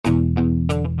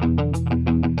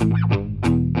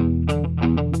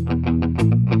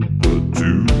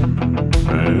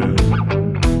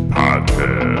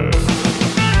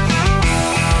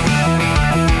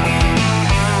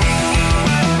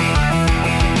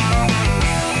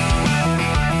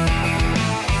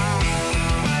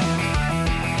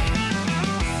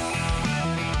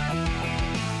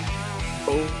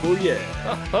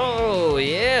yeah. Oh,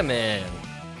 yeah, man.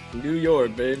 New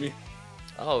York, baby.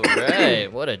 All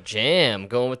right, what a jam.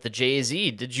 Going with the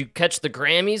Jay-Z. Did you catch the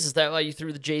Grammys? Is that why you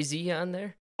threw the Jay-Z on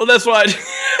there? Well, that's why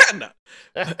no.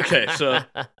 Okay, so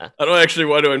I don't actually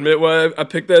want to admit why I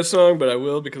picked that song, but I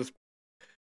will because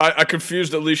I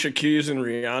confused Alicia Keys and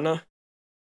Rihanna.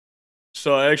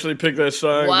 So I actually picked that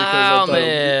song Wow, because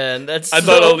man. I So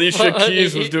thought Alicia funny.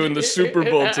 Keys was doing the Super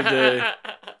Bowl today.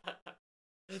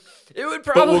 It would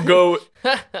But probably... we'll go.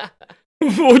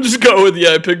 We'll just go with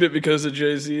I picked it because of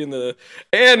Jay-Z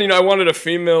and I wanted a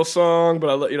female song,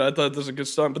 but I thought this was a good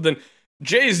song. But then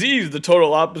Jay-Z is the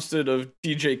total opposite of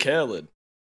DJ Khaled.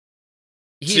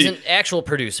 He's an actual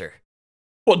producer.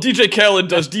 Well, DJ Khaled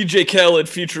does DJ Khaled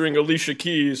featuring Alicia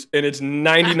Keys, and it's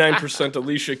 99%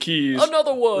 Alicia Keys.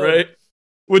 Another one. Right?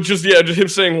 With just him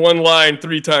saying one line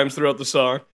 3 times throughout the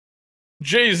song.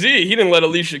 Jay-Z, he didn't let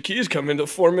Alicia Keys come into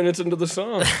 4 minutes into the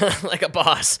song. Like a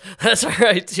boss. That's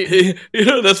right, dude.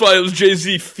 That's why it was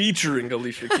Jay-Z featuring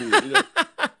Alicia Keys.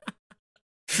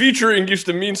 Featuring used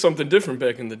to mean something different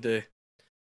back in the day.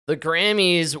 The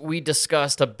Grammys we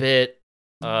discussed a bit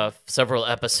several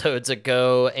episodes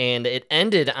ago, and it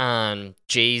ended on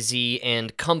Jay-Z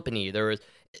and company. There was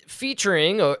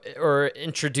featuring or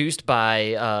introduced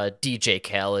by DJ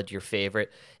Khaled, your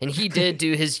favorite, and he did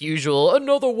do his usual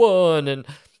another one and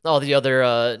all the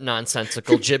other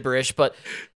nonsensical gibberish, but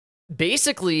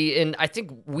basically, and I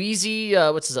think Wheezy,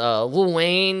 Lil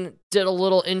Wayne did a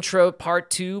little intro part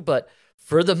 2, but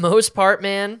for the most part,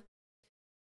 man,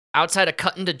 outside of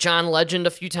cutting to John Legend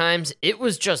a few times, it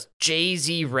was just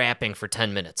Jay-Z rapping for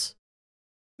 10 minutes.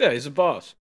 Yeah, he's a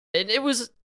boss. And it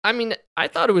was, I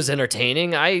thought it was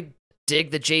entertaining. I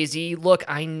dig the Jay-Z look.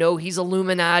 I know he's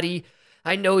Illuminati.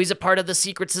 I know he's a part of the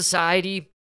secret society.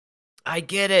 I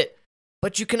get it.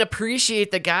 But you can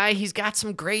appreciate the guy. He's got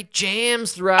some great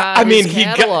jams throughout his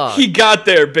catalog. He got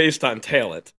there based on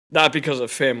talent, not because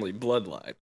of family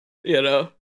bloodline.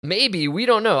 Maybe. We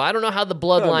don't know. I don't know how the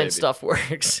bloodline stuff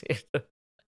works. I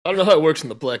don't know how it works in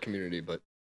the black community, but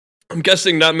I'm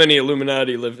guessing not many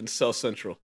Illuminati live in South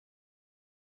Central.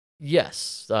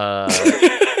 Yes.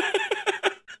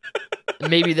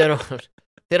 Maybe they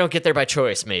don't get there by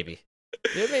choice, maybe.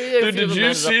 Dude, did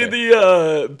you see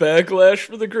the backlash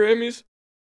for the Grammys?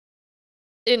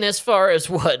 In as far as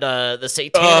what, the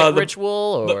satanic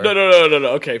ritual? Or? No.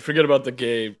 Okay, forget about the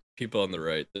gay people on the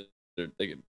right.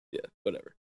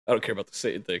 Whatever. I don't care about the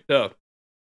Satan thing. No.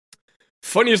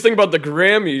 Funniest thing about the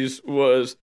Grammys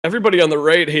was everybody on the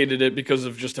right hated it because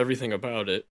of just everything about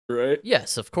it, right?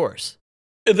 Yes, of course.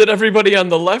 And then everybody on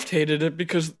the left hated it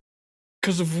because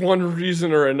of one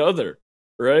reason or another,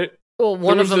 right? Well,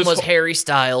 one of them was Harry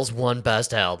Styles' won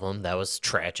Best Album. That was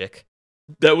tragic.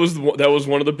 That was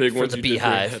one of the big ones. The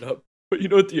Beehive. Did up. But you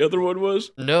know what the other one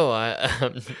was? No,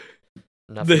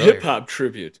 the hip hop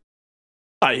tribute.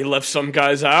 You left some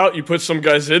guys out. You put some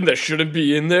guys in that shouldn't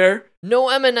be in there. No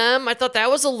Eminem. I thought that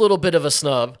was a little bit of a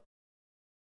snub.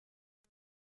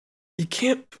 You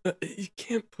can't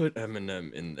put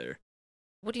Eminem in there.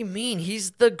 What do you mean?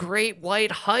 He's the great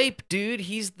white hype, dude.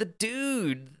 He's the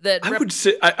dude that... I would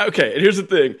say... okay, and here's the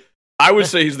thing. I would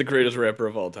say he's the greatest rapper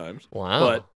of all time. Wow.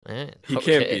 But man. He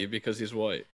can't be because he's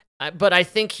white. But I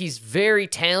think he's very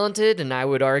talented, and I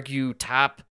would argue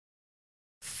top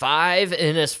 5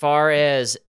 in as far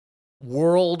as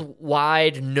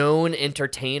worldwide known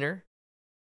entertainer.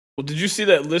 Well, did you see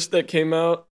that list that came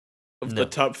out of No.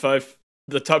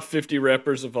 the top 50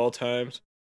 rappers of all times?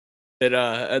 They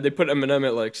put Eminem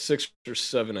at like 6 or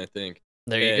 7, I think.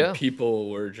 There you go.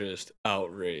 People were just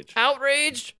outraged.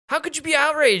 Outraged? How could you be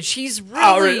outraged? He's really...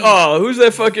 Outraged. Oh, who's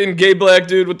that fucking gay black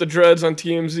dude with the dreads on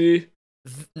TMZ?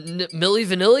 Milli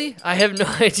Vanilli? I have no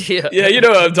idea. Yeah, you know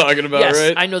what I'm talking about, yes,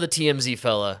 right? I know the TMZ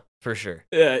fella, for sure.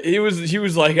 Yeah, he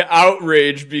was like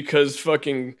outraged because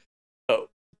fucking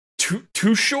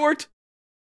too short?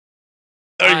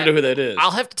 I don't even know who that is. I'll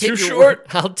have to take Too your short? word.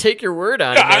 I'll take your word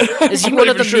on it. Is he one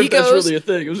of the sure Migos? if that's really a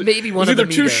thing. Maybe one of the Migos.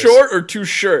 Either too short or too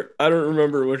shirt. I don't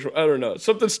remember which one. I don't know.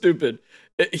 Something stupid.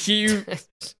 Too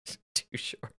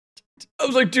short. I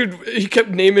was like, dude, he kept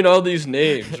naming all these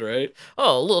names, right?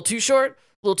 Oh, a little too short?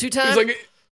 A little too time? He's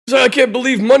like, I can't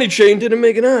believe Money Chain didn't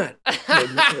make it on.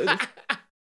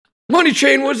 Money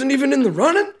Chain wasn't even in the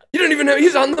running? You don't even know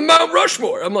he's on the Mount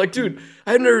Rushmore. I'm like, dude,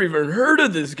 I've never even heard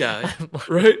of this guy.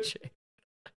 Right?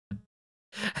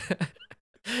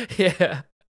 Yeah.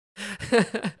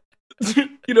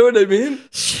 You know what I mean?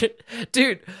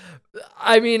 Dude,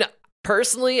 I mean,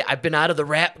 personally, I've been out of the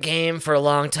rap game for a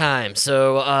long time,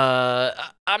 so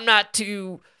I'm not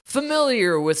too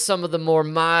familiar with some of the more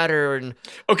modern.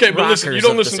 Okay, but listen, you rockers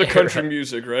don't of listen to this country era.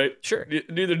 music, right? Sure.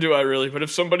 Neither do I really. But if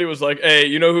somebody was like, "Hey,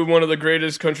 you know who one of the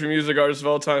greatest country music artists of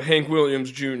all time, Hank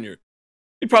Williams Jr."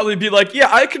 You'd probably be like, "Yeah,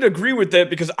 I could agree with that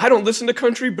because I don't listen to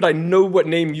country, but I know what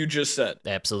name you just said."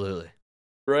 Absolutely.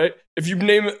 Right? If you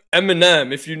name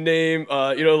Eminem, if you name,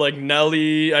 like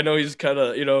Nelly, I know he's kind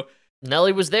of,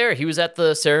 Nelly was there. He was at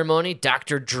the ceremony.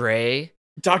 Dr. Dre.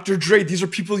 Dr. Dre. These are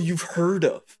people you've heard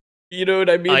of. You know what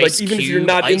I mean? Ice like even if you're Cube,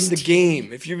 not in Ice the T.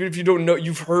 game, if you don't know,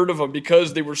 you've heard of them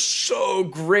because they were so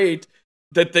great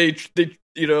that they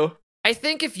I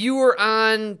think if you were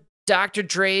on Dr.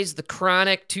 Dre's The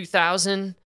Chronic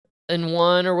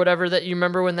 2001 or whatever that you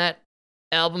remember when that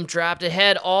album dropped, it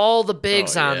had all the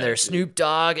bigs Oh, on yeah, there. dude. Snoop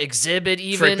Dogg, Exhibit,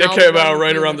 even. Frick, that all came the out ones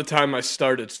right you around know. the time I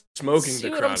started smoking See the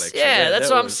what I'm Chronic. s- So yeah, that's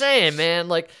what I'm was- saying, man.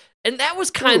 Like, and that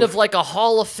was kind of Oof. like a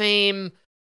Hall of Fame,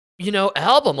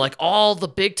 album. Like all the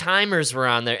big timers were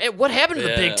on there. Hey, what happened to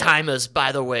the big Yeah. timers,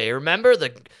 by the way? Remember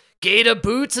the Gator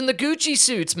boots and the Gucci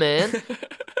suits, man.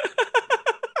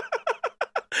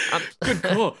 Good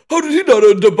call. How did he not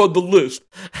end up on the list?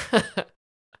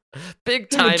 Big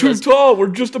We're too timers. tall. We're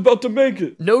just about to make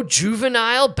it. No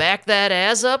Juvenile, back that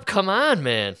ass up. Come on,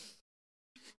 man.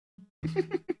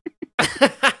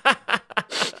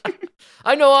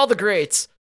 I know all the greats.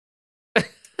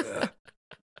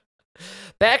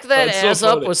 Back that That's so ass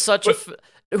up funny. was such a.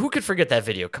 Who could forget that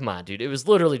video? Come on, dude. It was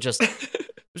literally just.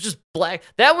 It was just black.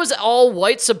 That was all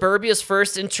white suburbia's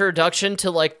first introduction to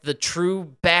like the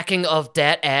true backing of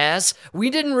dat ass. We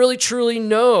didn't really truly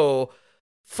know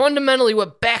fundamentally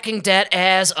what backing dat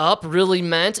ass up really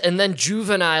meant, and then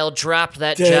Juvenile dropped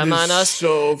that gem on us.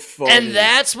 So funny. And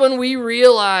that's when we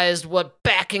realized what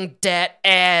backing dat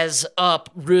ass up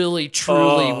really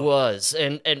truly Oh. was.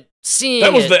 And seeing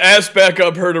that was it, the ass back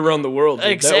up heard around the world. Dude.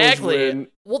 exactly. That was when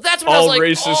Well, that's when I all was like,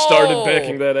 races started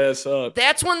backing that ass up.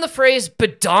 That's when the phrase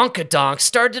badonkadonk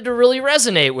started to really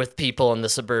resonate with people in the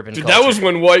suburban Dude, culture. that was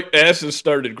when white asses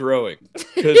started growing.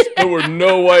 Because there were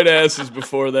no white asses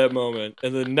before that moment.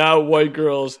 And then now white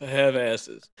girls have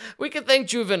asses. We can thank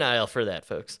Juvenile for that,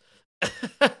 folks.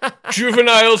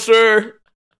 Juvenile, sir.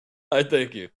 I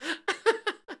thank you.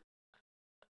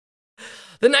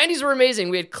 The 90s were amazing.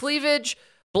 We had cleavage,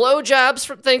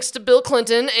 blowjobs thanks to Bill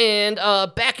Clinton, and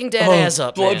backing dat ass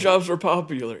up, man. Blowjobs were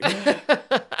popular. Yeah.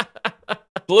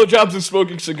 Blowjobs and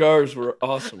smoking cigars were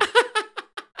awesome.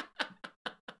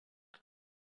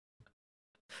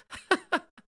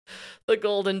 The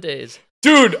golden days.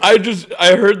 Dude, I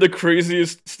heard the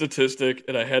craziest statistic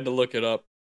and I had to look it up.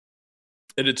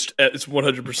 And it's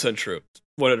 100% true. It's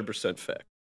 100% fact.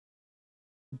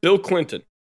 Bill Clinton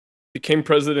became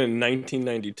president in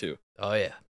 1992, Oh,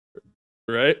 yeah.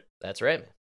 right? That's right, man.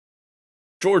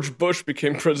 George Bush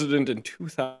became president in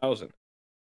 2000.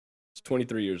 It's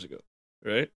 23 years ago,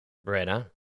 right? Right on.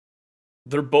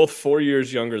 They're both 4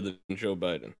 years younger than Joe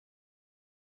Biden.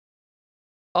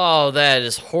 Oh, that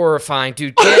is horrifying,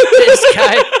 dude. Get this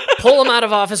guy. Pull him out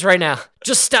of office right now.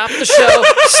 Just stop the show.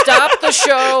 Stop the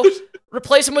show.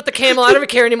 Replace him with the camel. I don't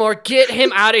care anymore. Get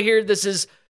him out of here. This is.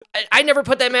 I never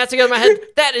put that math together in my head.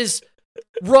 That is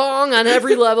wrong on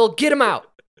every level. Get him out.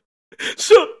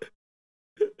 So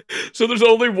there's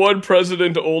only one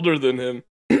president older than him,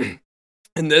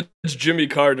 and that's Jimmy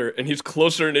Carter, and he's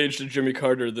closer in age to Jimmy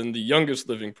Carter than the youngest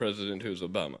living president, who's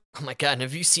Obama. Oh my God. And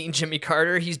have you seen Jimmy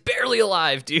Carter? He's barely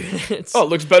alive, dude. It's... Oh,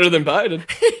 looks better than Biden.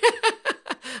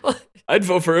 I'd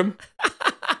vote for him.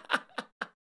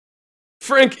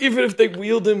 Frank, even if they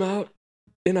wheeled him out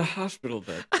in a hospital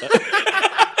bed.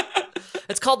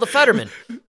 It's called the Fetterman.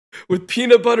 With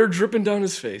peanut butter dripping down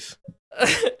his face.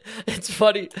 It's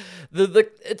funny.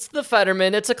 It's the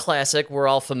Fetterman. It's a classic. We're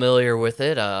all familiar with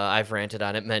it. I've ranted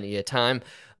on it many a time.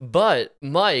 But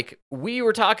Mike, we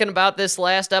were talking about this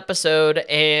last episode,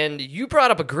 and you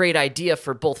brought up a great idea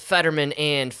for both Fetterman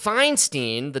and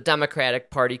Feinstein. The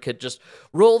Democratic Party could just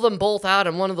roll them both out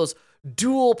in one of those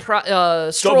dual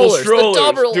strollers. Double strollers. The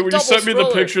double, Dude, when you double sent me the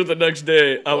stroller. picture the next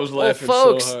day, I was laughing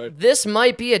folks, so hard. this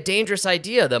might be a dangerous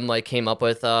idea that Mike came up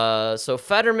with. So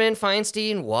Fetterman,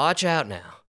 Feinstein, watch out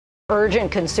now.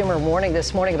 Urgent consumer warning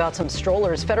this morning about some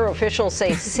strollers. Federal officials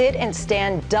say sit and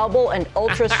stand double and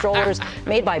ultra strollers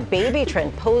made by Baby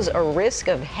Trend pose a risk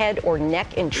of head or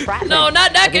neck entrapment. No,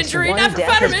 not neck At least injury, one not for death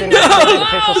has Fetterman. been No, reported.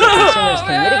 Officials say no, consumers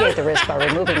can no. mitigate the risk by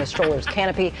removing the stroller's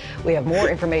canopy. We have more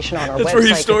information on our That's website. where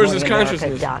he stores his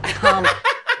goodmorningamerica.com.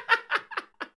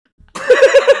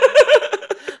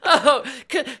 Oh,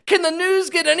 can the news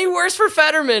get any worse for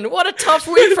Fetterman? What a tough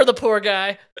week for the poor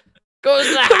guy. Goes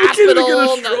to the Can't even get a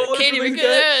hospital. stroller Can't for even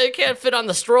this guy. can't fit on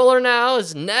the stroller now.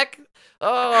 His neck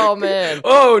Oh man.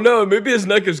 Oh no, maybe his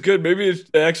neck is good. Maybe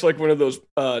it acts like one of those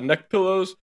neck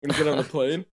pillows when you get on the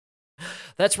plane.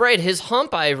 That's right. His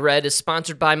hump, I read, is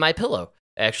sponsored by My Pillow.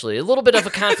 Actually, a little bit of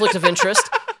a conflict of interest,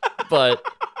 but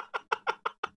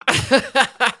at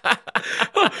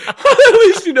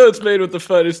least you know it's made with the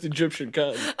finest Egyptian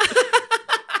cotton.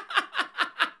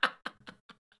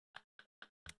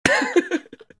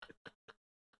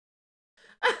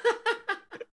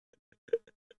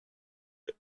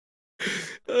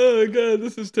 Oh god,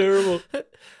 this is terrible.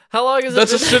 How long is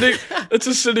That's it? That's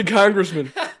a sitting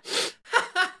congressman.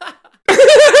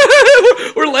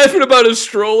 We're laughing about his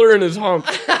stroller and his hump.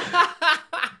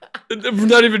 We're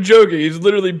not even joking. He's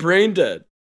literally brain dead.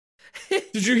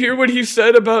 Did you hear what he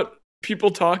said about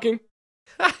people talking?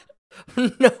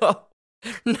 No,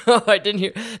 I didn't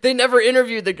hear. They never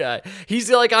interviewed the guy. He's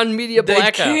like on media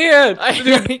blackout. They can't. I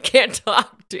know he can't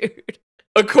talk, dude.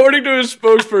 According to his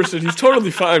spokesperson, he's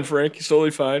totally fine, Frank. He's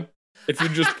totally fine. If you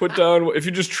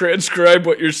just transcribe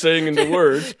what you're saying into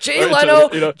words. Jay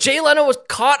Leno was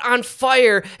caught on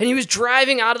fire, and he was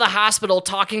driving out of the hospital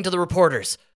talking to the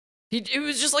reporters. He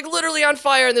was just like literally on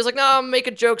fire, and they're like, "No, I'm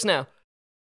making jokes now."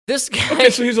 This guy. Okay,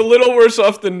 so he's a little worse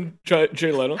off than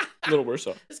Jay Leno. A little worse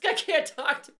off. This guy can't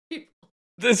talk to people.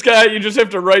 This guy, you just have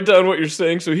to write down what you're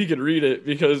saying so he can read it,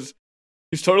 because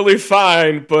he's totally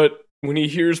fine, but when he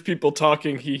hears people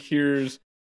talking, he hears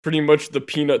pretty much the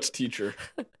Peanuts teacher.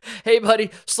 Hey, buddy,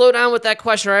 slow down with that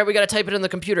question, all right? We got to type it in the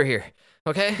computer here,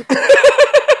 okay?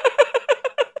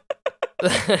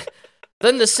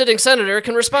 Then the sitting senator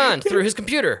can respond through his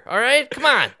computer, all right? Come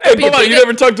on. Hey, come on, you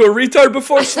never talked to a retard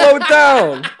before? Slow it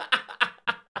down.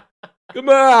 Come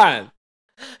on.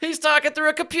 He's talking through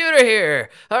a computer here,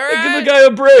 all right? Hey, give the guy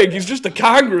a break. He's just a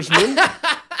congressman.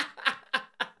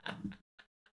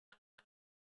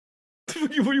 What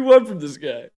do you want from this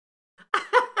guy?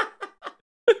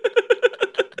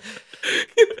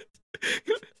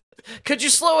 Could you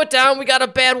slow it down? We got a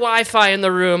bad Wi-Fi in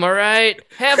the room, all right?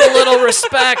 Have a little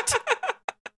respect.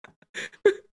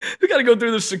 We gotta go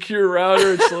through the secure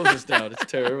router. It slows us down. It's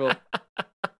terrible.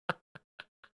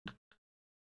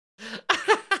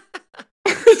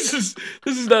 This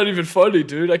is not even funny,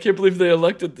 dude. I can't believe they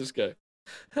elected this guy.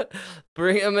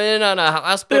 Bring him in on a They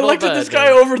hospital elected bed, this guy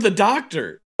dude. over the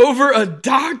doctor. Over a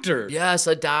doctor. Yes,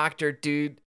 a doctor,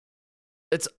 dude.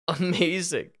 It's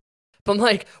amazing. But I'm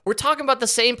like, we're talking about the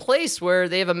same place where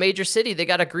they have a major city. They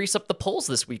got to grease up the polls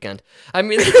this weekend. I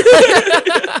mean,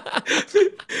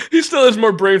 he still has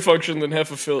more brain function than half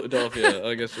of Philadelphia.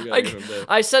 I guess we gotta give him that.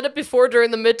 I said it before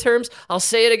during the midterms. I'll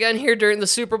say it again here during the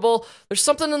Super Bowl. There's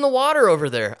something in the water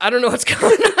over there. I don't know what's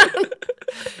going on.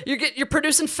 You're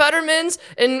producing Fettermans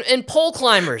and pole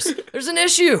climbers. There's an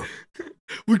issue.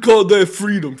 We call that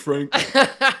freedom, Frank.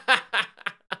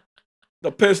 Now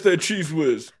pass that cheese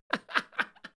whiz.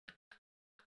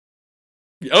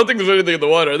 I don't think there's anything in the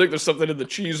water. I think there's something in the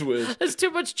cheese whiz. There's too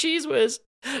much cheese whiz.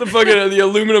 The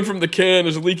aluminum from the can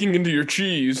is leaking into your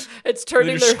cheese. It's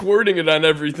turning You're squirting it on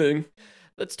everything.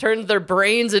 It's turned their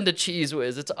brains into cheese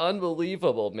whiz. It's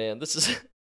unbelievable, man. This is.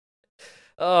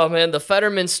 Oh man, the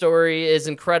Fetterman story is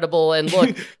incredible. And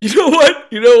look, You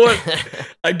know what?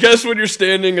 I guess when you're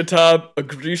standing atop a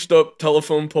greased up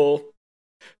telephone pole,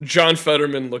 John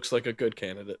Fetterman looks like a good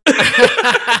candidate.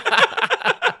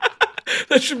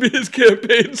 That should be his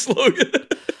campaign slogan.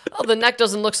 Oh, the neck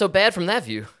doesn't look so bad from that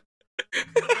view.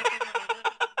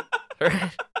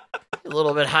 Right? A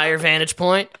little bit higher vantage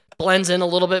point. Blends in a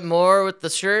little bit more with the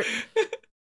shirt.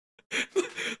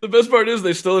 The best part is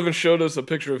they still haven't showed us a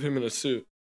picture of him in a suit.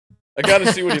 I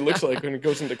gotta see what he looks like when he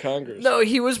goes into Congress. No,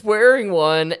 he was wearing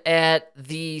one at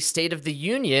the State of the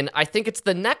Union. I think it's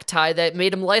the necktie that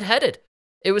made him lightheaded.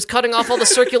 It was cutting off all the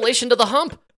circulation to the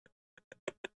hump.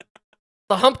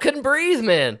 The hump couldn't breathe,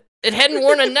 man. It hadn't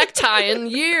worn a necktie in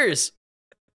years.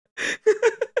 Dude,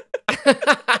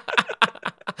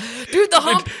 the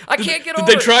hump, I can't get over it.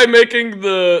 Did they try making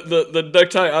the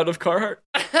necktie out of Carhartt?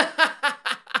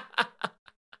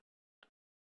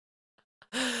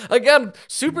 Again,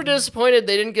 super disappointed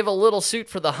they didn't give a little suit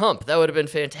for the hump. That would have been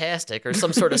fantastic. Or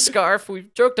some sort of scarf.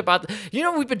 We've joked about...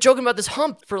 we've been joking about this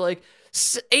hump for like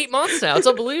 8 months now. It's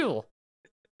unbelievable.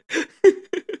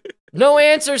 No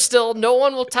answer still. No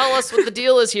one will tell us what the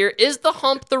deal is here. Is the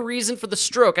hump the reason for the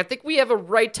stroke? I think we have a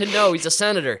right to know. He's a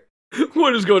senator.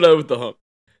 What is going on with the hump?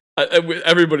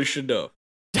 Everybody should know.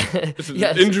 This is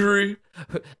Yes. an injury.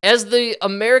 As the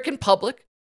American public,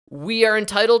 we are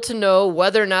entitled to know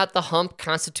whether or not the hump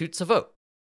constitutes a vote.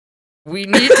 We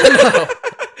need to know.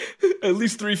 At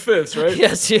least 3/5, right?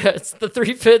 Yes, it's the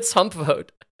 3/5 hump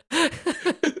vote.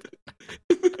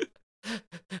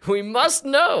 We must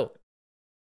know.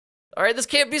 All right, this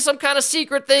can't be some kind of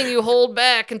secret thing you hold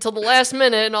back until the last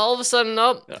minute, and all of a sudden,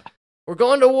 nope, we're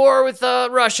going to war with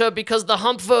Russia because the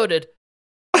hump voted.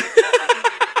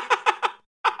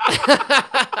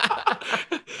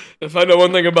 If I know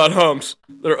one thing about humps,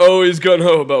 they're always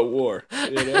gung-ho about war.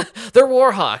 You know? They're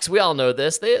war hawks. We all know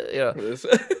this. They're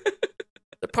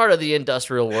part of the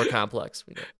industrial war complex.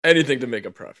 Anything to make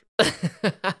a profit.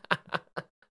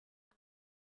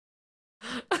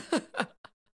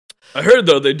 I heard,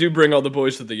 though, they do bring all the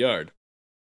boys to the yard.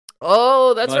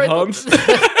 Oh, that's right. Humps.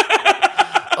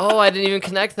 Oh, I didn't even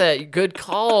connect that. Good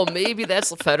call. Maybe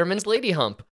that's Fetterman's lady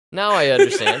hump. Now I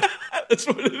understand. That's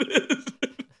what it is.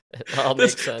 It all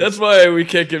makes sense. That's why we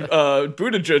can't give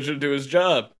Buttigieg to do his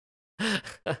job.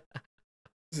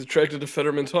 He's attracted to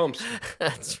Fetterman's humps.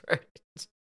 That's right.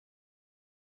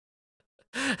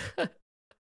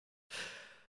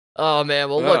 Oh, man.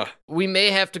 Well, look, we may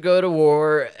have to go to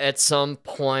war at some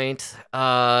point.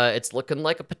 It's looking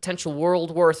like a potential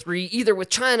World War III, either with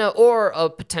China or a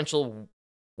potential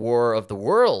war of the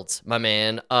worlds, my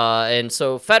man. And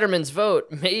so Fetterman's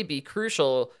vote may be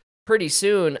crucial pretty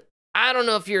soon. I don't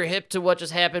know if you're hip to what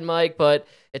just happened, Mike, but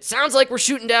it sounds like we're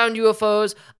shooting down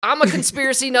UFOs. I'm a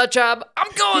conspiracy nut job.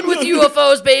 I'm going with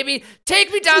UFOs, baby.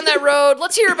 Take me down that road.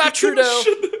 Let's hear about Trudeau.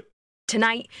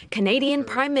 Tonight, Canadian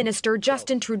Prime Minister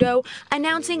Justin Trudeau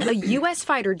announcing a U.S.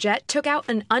 fighter jet took out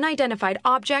an unidentified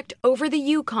object over the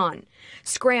Yukon,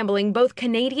 scrambling both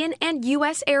Canadian and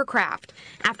U.S. aircraft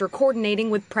after coordinating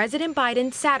with President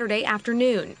Biden Saturday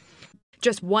afternoon.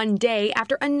 Just one day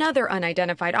after another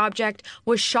unidentified object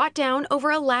was shot down over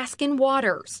Alaskan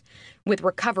waters, with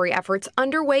recovery efforts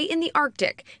underway in the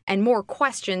Arctic and more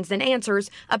questions than answers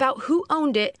about who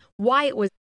owned it, why it was.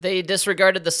 They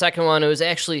disregarded the second one. It was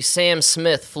actually Sam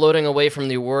Smith floating away from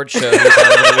the award show over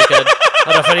the weekend. I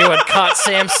don't know if anyone caught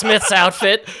Sam Smith's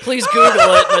outfit. Please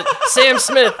Google it. But Sam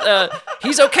Smith,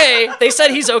 he's okay. They said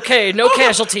he's okay. No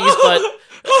casualties, but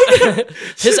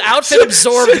his outfit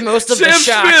absorbed most of the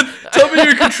shock. Sam Smith, tell me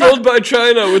you're controlled by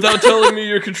China without telling me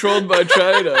you're controlled by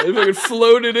China. If I could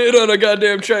float it in on a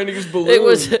goddamn Chinese balloon. It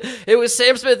was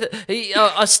Sam Smith.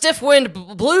 A stiff wind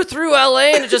blew through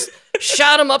LA and it just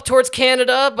shot him up towards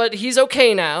Canada, but he's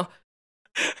okay now.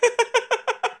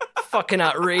 Fucking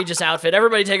outrageous outfit.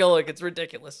 Everybody take a look. It's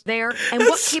ridiculous. There and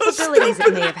what capabilities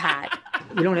it may have had.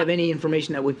 We don't have any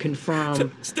information that would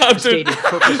confirm Stop, the stated dude.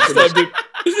 purpose for Stop, this. dude.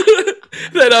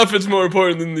 That outfit's more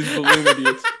important than these balloon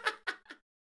idiots.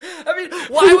 I mean,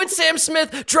 why would Sam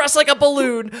Smith dress like a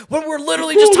balloon when we're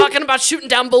literally just talking about shooting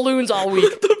down balloons all week?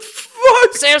 What the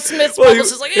fuck? Sam Smith's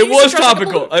publicist is like, hey, it was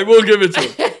topical. I will give it to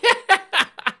him.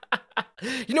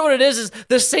 You know what it is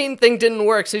the same thing didn't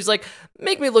work. So he's like,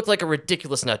 make me look like a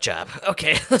ridiculous nut job.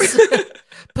 Okay, let's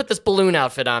put this balloon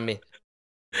outfit on me.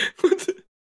 What's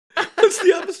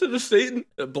the opposite of Satan?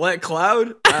 A black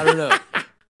cloud? I don't know.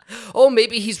 Oh,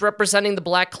 maybe he's representing the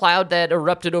black cloud that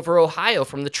erupted over Ohio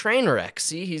from the train wreck.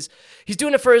 See, he's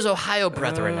doing it for his Ohio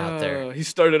brethren out there. He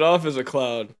started off as a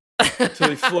cloud until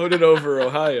he floated over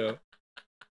Ohio.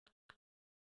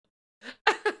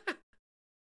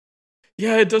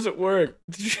 Yeah, it doesn't work.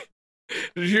 Did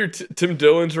you hear Tim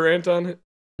Dillon's rant on it?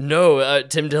 No,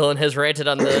 Tim Dillon has ranted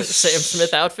on the Sam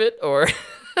Smith outfit, or?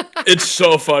 It's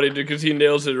so funny, dude, because he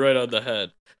nails it right on the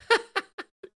head.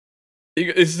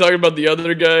 He's talking about the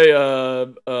other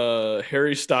guy,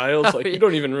 Harry Styles. Like, you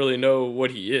don't even really know what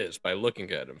he is by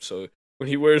looking at him. So when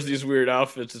he wears these weird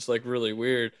outfits, it's like really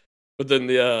weird. But then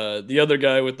the other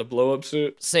guy with the blow-up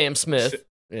suit, Sam Smith.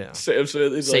 Yeah. Sam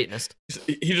Smith, he's Satanist.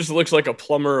 Like, he just looks like a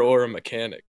plumber or a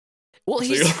mechanic. Well, So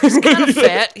he's you're kind of like-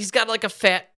 fat. He's got like a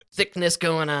fat thickness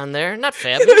going on there. Not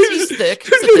fat, but he's thick.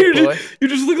 He's a thick boy. You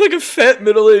just look like a fat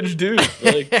middle-aged dude.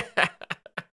 Like,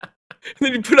 and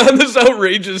then you put on this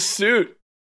outrageous suit.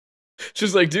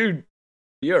 She's like, dude,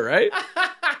 you all right?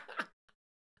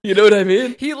 You know what I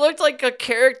mean? He looked like a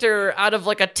character out of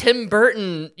like a Tim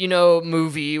Burton,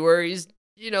 movie where he's,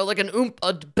 like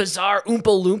a bizarre Oompa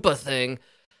Loompa thing.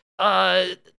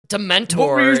 Dementor. What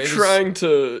were you It was- trying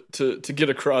to get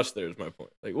across there is my point.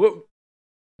 Like, what?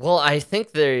 Well, I think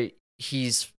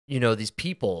he's, these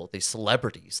people, these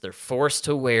celebrities, they're forced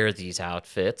to wear these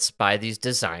outfits by these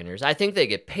designers. I think they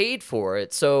get paid for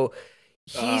it. So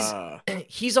he's a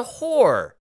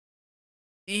whore.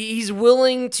 He's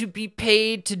willing to be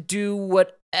paid to do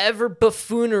whatever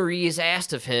buffoonery is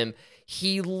asked of him.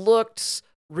 He looks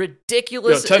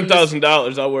ridiculous.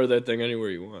 $10,000, I'll wear that thing anywhere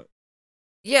you want.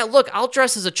 Yeah, look, I'll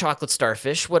dress as a chocolate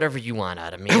starfish, whatever you want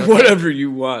out of me. Okay? Whatever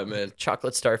you want, man.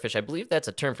 Chocolate starfish. I believe that's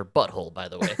a term for butthole, by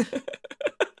the way.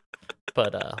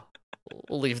 But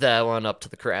we'll leave that one up to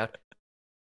the crowd.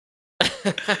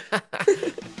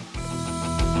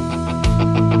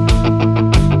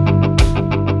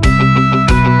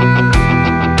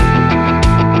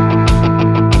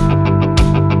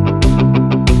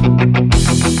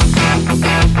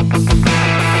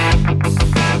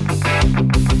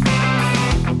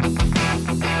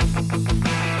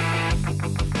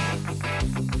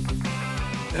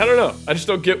 I don't know. I just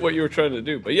don't get what you were trying to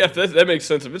do. But yeah, if that makes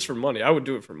sense. If it's for money, I would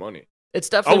do it for money. It's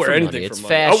definitely I'll wear for anything money. for It's money.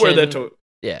 fashion. I'll wear that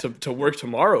Yeah. to work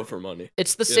tomorrow for money.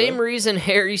 It's the same reason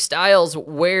Harry Styles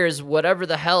wears whatever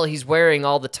the hell he's wearing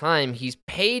all the time. He's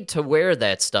paid to wear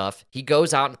that stuff. He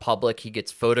goes out in public. He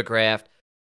gets photographed.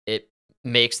 It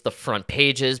makes the front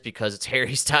pages because it's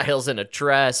Harry Styles in a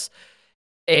dress.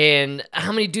 And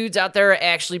how many dudes out there are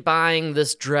actually buying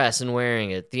this dress and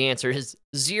wearing it? The answer is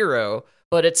 0,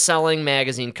 but it's selling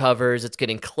magazine covers. It's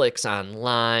getting clicks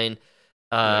online.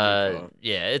 Yeah,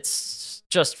 it's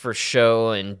just for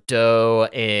show and dough.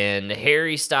 And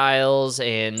Harry Styles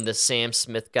and the Sam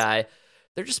Smith guy,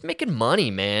 they're just making money,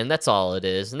 man. That's all it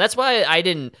is. And that's why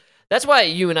that's why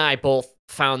you and I both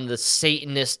found the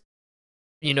Satanist,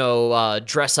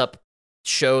 dress up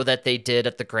show that they did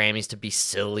at the Grammys to be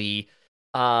silly.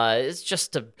 It's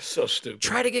just to so stupid.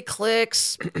 Try to get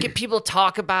clicks, get people to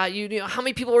talk about you. You know, how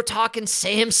many people were talking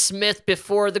Sam Smith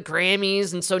before the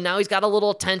Grammys, and so now he's got a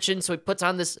little attention, so he puts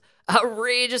on this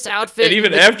outrageous outfit. And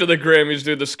even after the Grammys,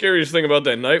 dude, the scariest thing about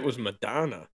that night was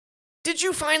Madonna. Did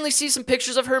you finally see some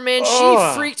pictures of her, man?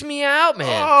 She freaked me out,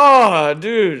 man. Oh,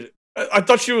 dude. I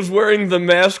thought she was wearing the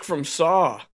mask from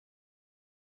Saw.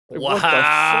 Like, wow. What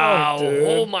the fuck, dude?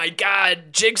 Oh my god.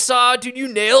 Jigsaw, dude, you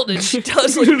nailed it. She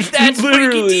does look, that's freaky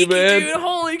Literally, deaky, man. dude.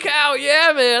 Holy cow.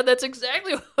 Yeah, man. That's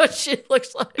exactly what she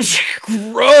looks like.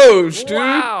 Gross, dude.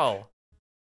 Wow.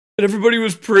 And everybody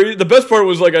was the best part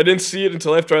was, like, I didn't see it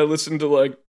until after I listened to,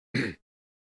 like,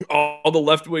 all the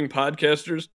left-wing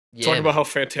podcasters talking about how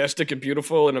fantastic and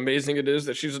beautiful and amazing it is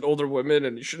that she's an older woman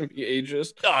and you shouldn't be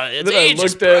ageist. It's and then I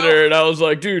looked at her and I was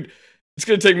like, dude, it's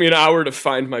gonna take me an hour to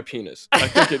find my penis. I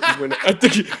think it went. I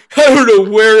don't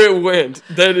know where it went.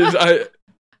 That is,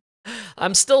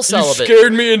 I'm still celibate. You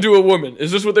scared me into a woman.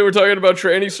 Is this what they were talking about?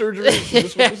 Tranny surgery? Is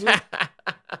this what this is?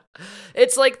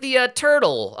 It's like the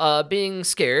turtle being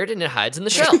scared and it hides in the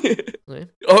shell.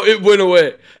 Oh, it went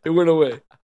away. It went away.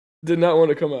 Did not want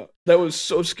to come out. That was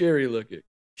so scary looking.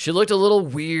 She looked a little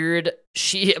weird.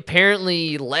 She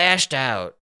apparently lashed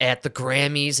out at the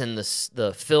Grammys and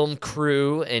the film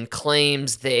crew and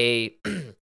claims they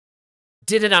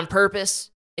did it on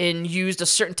purpose and used a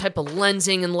certain type of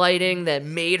lensing and lighting that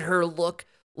made her look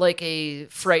like a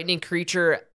frightening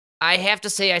creature. I have to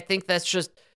say, I think that's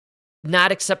just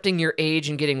not accepting your age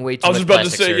and getting way too much I was about to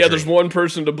plastic say, surgery. yeah, there's one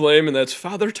person to blame, and that's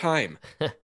Father Time.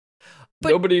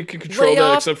 Nobody can control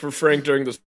that except for Frank during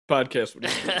this podcast.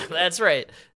 That's right.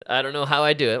 I don't know how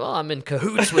I do it. Well, I'm in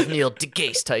cahoots with Neil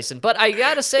deGrasse Tyson. But I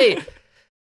gotta say,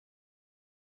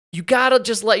 you gotta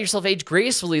just let yourself age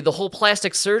gracefully. The whole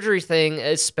plastic surgery thing,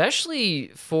 especially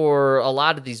for a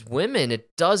lot of these women,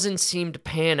 it doesn't seem to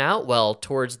pan out well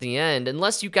towards the end,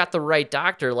 unless you got the right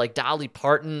doctor, like Dolly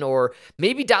Parton, or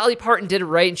maybe Dolly Parton did it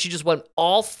right and she just went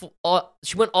all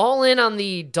in on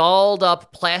the dolled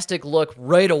up plastic look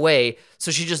right away, so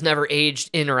she just never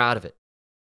aged in or out of it.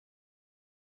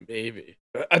 Maybe.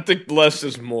 I think less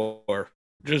is more.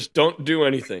 Just don't do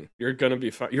anything. You're gonna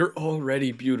be fine. You're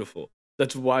already beautiful.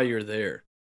 That's why you're there.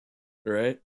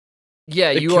 Right?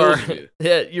 Yeah, it you are. You.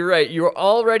 Yeah, you're right. You're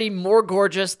already more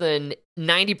gorgeous than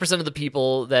 90% of the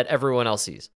people that everyone else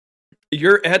sees.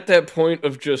 You're at that point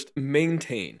of just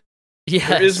maintain. Yes.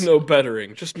 There is no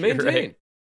bettering. Just maintain. Right.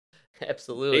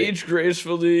 Absolutely. Age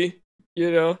gracefully.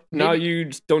 Now you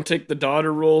don't take the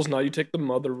daughter roles. Now you take the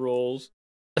mother roles.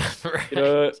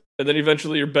 Right. And then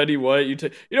eventually you're Betty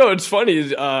White. What's funny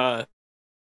is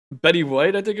Betty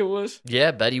White, I think it was.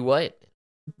 Yeah, Betty White.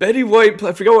 Betty White,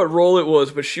 I forgot what role it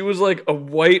was, but she was like a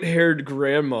white-haired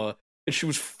grandma, and she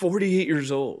was 48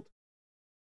 years old.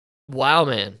 Wow,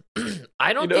 man.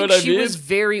 I don't think she was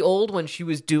very old when she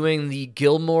was doing the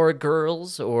Gilmore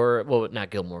Girls, or, well, not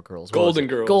Gilmore Girls. Golden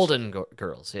Girls. Golden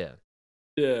Girls, yeah.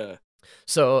 Yeah.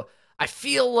 So I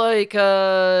feel like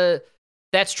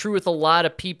that's true with a lot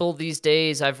of people these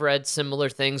days. I've read similar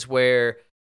things where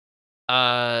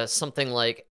something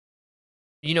like,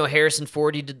 Harrison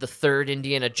Ford, he did the third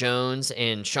Indiana Jones,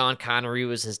 and Sean Connery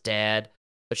was his dad,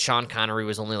 but Sean Connery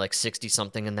was only like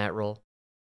 60-something in that role,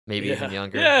 maybe even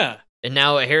younger. Yeah. And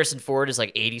now Harrison Ford is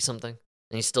like 80-something,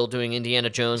 and he's still doing Indiana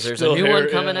Jones. There's a new one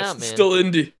coming out, man. Still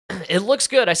indie. It looks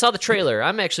good. I saw the trailer.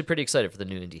 I'm actually pretty excited for the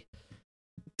new indie.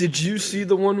 Did you see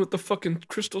the one with the fucking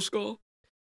crystal skull?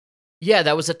 Yeah,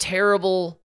 that was a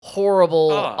terrible,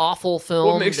 horrible, awful film.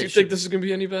 What makes you think this is going to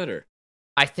be any better?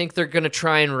 I think they're going to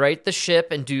try and right the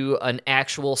ship and do an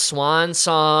actual swan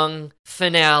song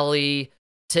finale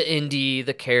to Indy,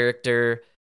 the character.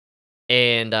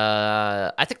 And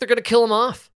I think they're going to kill him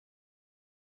off.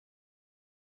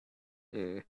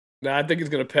 Nah, I think he's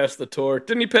going to pass the torch.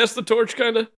 Didn't he pass the torch,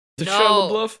 kind of? To No.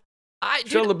 Shia LaBeouf?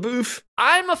 Shia LaBeouf.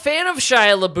 I'm a fan of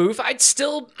Shia LaBeouf. I'd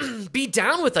still be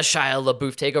down with a Shia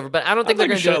LaBeouf takeover, but I don't think they're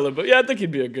going to do it. LaBeouf. Yeah, I think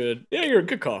he'd be a good. Yeah, you're a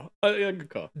good call. Yeah, good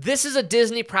call. This is a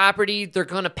Disney property. They're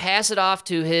going to pass it off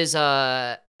to his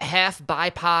half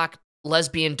BIPOC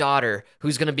lesbian daughter,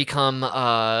 who's going to become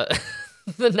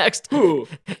the next. Who?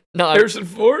 No, Harrison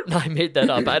Ford? No, I made that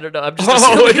up. I don't know. I'm just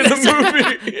like in assuming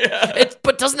the movie. Yeah.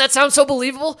 But doesn't that sound so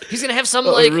believable? He's gonna have some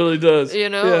It really does. you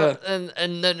know, Yeah.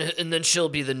 and then she'll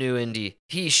be the new Indy.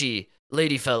 He, she,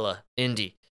 lady fella,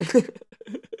 Indy.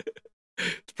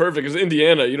 It's perfect because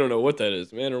Indiana, you don't know what that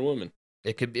is, man or woman.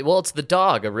 It could be. Well, it's the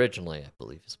dog originally, I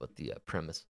believe, is what the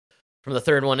premise from the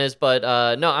third one is. But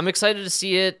no, I'm excited to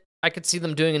see it. I could see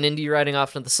them doing an Indy riding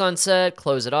off into the sunset,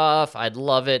 close it off. I'd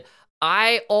love it.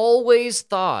 I always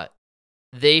thought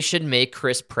they should make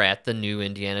Chris Pratt the new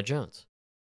Indiana Jones.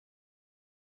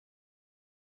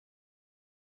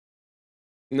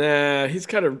 Nah, he's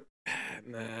kind of.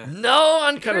 Nah. No,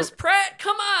 on Chris Pratt?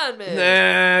 Come on,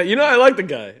 man. Nah, I like the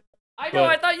guy. I know,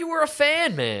 I thought you were a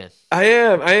fan, man. I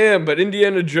am, but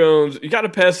Indiana Jones, you got to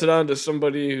pass it on to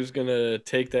somebody who's going to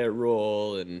take that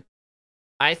role. And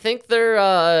I think they're,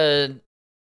 I'm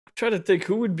trying to think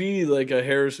who would be like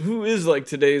who is like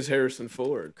today's Harrison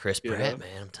Ford? Chris Pratt,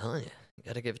 man, I'm telling you. You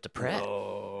got to give it to Pratt.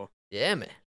 Oh. Yeah, man.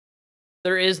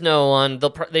 There is no one.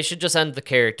 They should just end the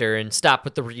character and stop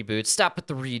with the reboots, stop with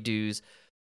the redos.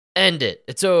 End it.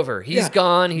 It's over. He's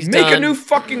gone. He's done. Make a new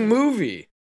fucking movie.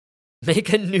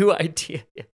 Make a new idea.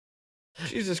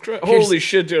 Jesus Christ. Holy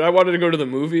shit, dude. I wanted to go to the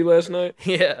movie last night.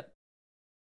 Yeah.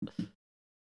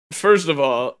 First of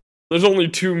all, there's only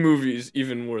 2 movies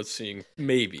even worth seeing.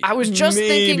 Maybe. I was just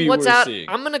thinking what's out. Seeing.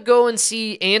 I'm going to go and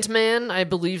see Ant-Man. I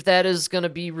believe that is going to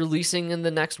be releasing in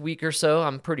the next week or so.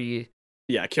 I'm pretty...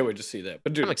 Yeah, I can't wait to see that.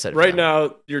 But dude, I'm excited right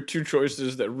now, your 2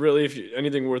 choices that really,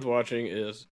 anything worth watching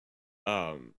is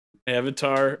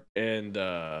Avatar and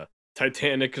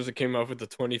Titanic because it came out with the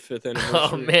 25th anniversary.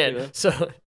 Oh, man. You know?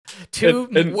 So,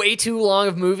 way too long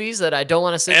of movies that I don't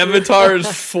want to sit Avatar is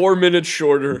 4 minutes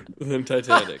shorter than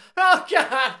Titanic. Oh,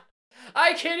 God.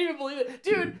 I can't even believe it.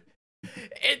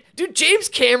 Dude, James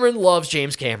Cameron loves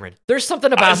James Cameron. There's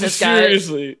something about this guy.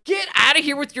 Seriously. Get out of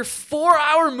here with your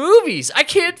 4-hour movies. I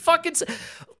can't fucking...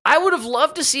 I would have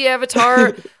loved to see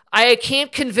Avatar. I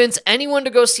can't convince anyone to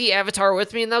go see Avatar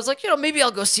with me. And I was like, maybe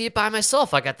I'll go see it by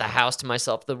myself. I got the house to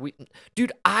myself.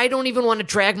 Dude, I don't even want to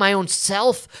drag my own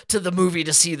self to the movie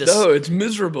to see this. No, it's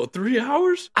miserable. 3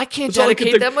 hours? I can't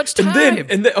dedicate that much time.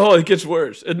 And then, it gets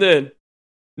worse. And then,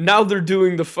 now they're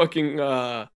doing the fucking...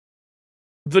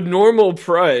 the normal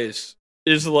price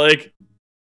is like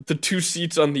the 2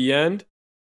 seats on the end.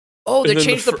 Oh, they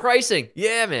changed the pricing.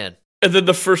 Yeah, man. And then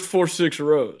the first 6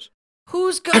 rows.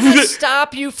 Who's gonna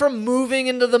stop you from moving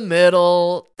into the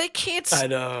middle? They can't. I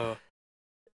know.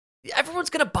 Everyone's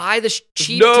gonna buy the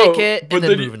cheap ticket and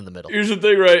then move into the middle. Here's the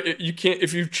thing, right? You can't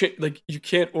you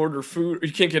can't order food.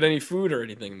 You can't get any food or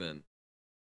anything then.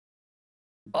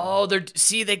 Oh,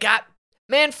 they got.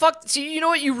 Man, fuck. See, you know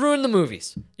what? You ruined the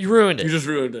movies. You ruined it. You just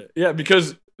ruined it. Yeah,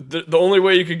 because the only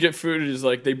way you could get food is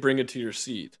like they bring it to your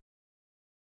seat.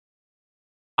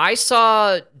 I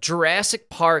saw Jurassic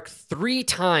Park 3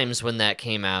 times when that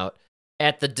came out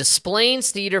at the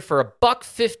Displays Theater for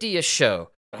 $1.50 a show.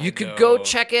 You could go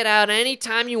check it out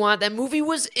anytime you want. That movie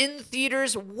was in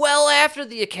theaters well after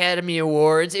the Academy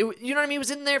Awards. You know what I mean? It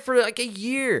was in there for like a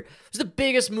year. It was the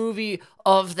biggest movie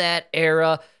of that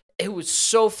era. It was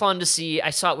so fun to see.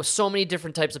 I saw it with so many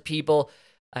different types of people.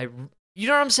 You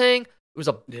know what I'm saying? It was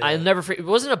I never forget. It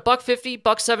wasn't $1.50,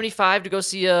 $1.75 to go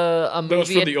see a movie. That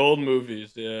was for the old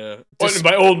movies, yeah.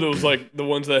 By old, it was like the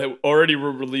ones that already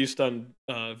were released on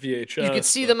VHS. You could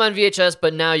see them on VHS,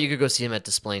 but now you could go see them at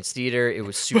Displays Theater. It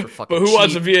was super fucking cheap. But who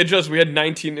watched the VHS? We had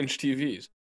 19-inch TVs.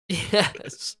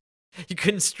 Yes. You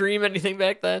couldn't stream anything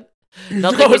back then? Dude,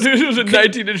 it was a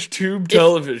 19-inch tube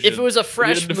television. If it was a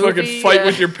fresh movie... You had to fucking fight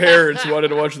with your parents who wanted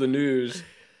to watch the news.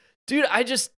 Dude,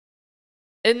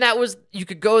 and that was... You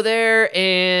could go there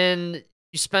and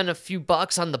you spend a few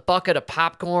bucks on the bucket of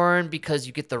popcorn because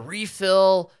you get the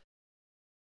refill.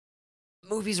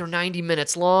 Movies are 90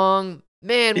 minutes long.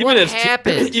 Man, what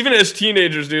happened? Even as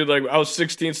teenagers, dude, like I was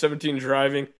 16, 17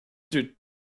 driving. Dude,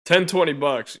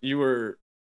 $10-20, you were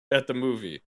at the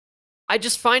movie. I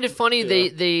just find it funny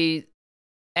they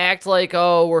act like,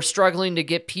 oh, we're struggling to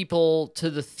get people to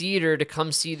the theater to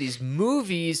come see these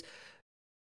movies.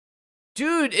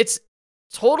 Dude, it's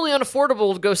totally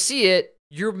unaffordable to go see it.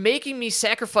 You're making me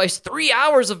sacrifice 3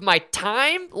 hours of my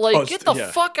time? Like, get the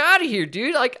fuck out of here,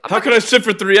 dude. Like, how can I sit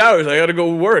for 3 hours? I gotta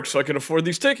go work so I can afford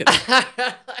these tickets.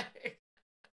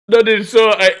 No, dude.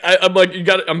 So I'm like,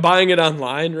 I'm buying it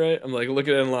online, right? I'm like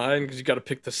looking at it online because you got to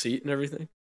pick the seat and everything.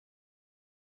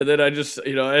 And then I just,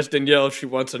 I asked Danielle if she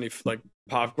wants any like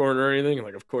popcorn or anything. I'm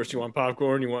like, of course you want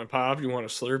popcorn. You want pop. You want a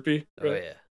Slurpee. Right? Oh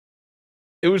yeah.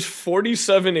 It was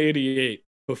 $47.88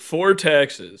 before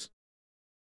taxes,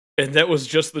 and that was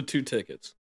just the 2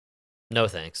 tickets. No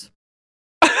thanks.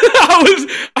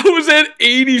 I was at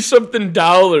 $80-something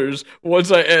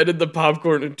once I added the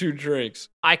popcorn and 2 drinks.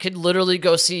 I could literally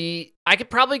go see. I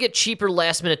could probably get cheaper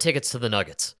last minute tickets to the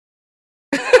Nuggets,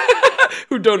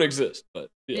 who don't exist. But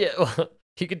yeah, well,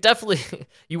 you could definitely.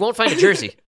 You won't find a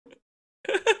jersey.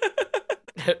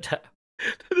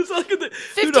 It's like dude,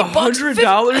 $50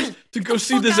 $100 to go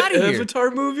see fuck this outta here. Avatar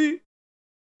movie?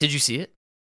 Did you see it?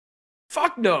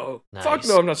 Fuck no. Nice. Fuck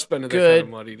no, I'm not spending that kind of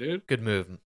money, dude. Good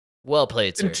move. Well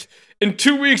played, sir. In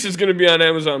 2 weeks, it's going to be on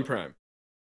Amazon Prime.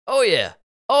 Oh, yeah.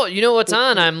 Oh, you know what's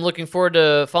on? I'm looking forward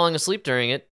to falling asleep during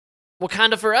it.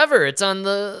 Wakanda Forever. It's on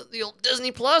the old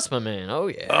Disney Plus, my man. Oh,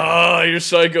 yeah. Oh, you're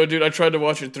psycho, dude. I tried to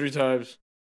watch it 3 times.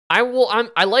 I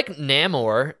like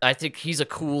Namor. I think he's a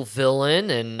cool villain,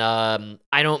 and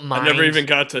I don't mind. I never even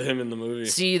got to him in the movie.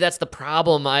 See, that's the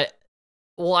problem. I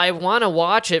want to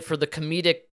watch it for the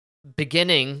comedic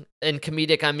beginning, and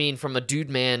comedic I mean from a Dude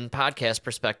Man podcast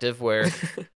perspective, where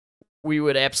we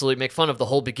would absolutely make fun of the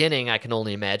whole beginning. I can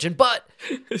only imagine, but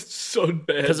it's so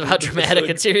bad because of how dramatic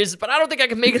and serious. But I don't think I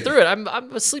can make it through it. I'm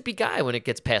a sleepy guy when it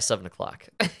gets past 7:00.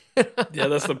 Yeah,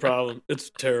 that's the problem. It's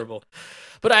terrible.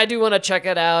 But I do want to check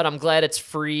it out. I'm glad it's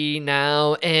free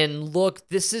now. And look,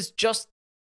 this is just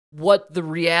what the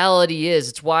reality is.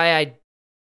 It's why I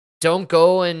don't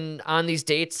go on these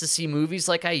dates to see movies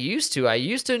like I used to. I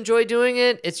used to enjoy doing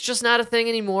it. It's just not a thing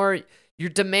anymore. You're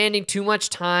demanding too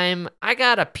much time. I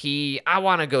gotta pee. I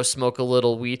want to go smoke a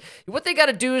little weed. What they got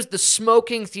to do is the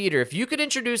smoking theater. If you could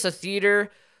introduce a theater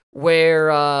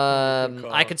where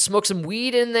I could smoke some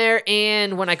weed in there,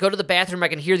 and when I go to the bathroom, I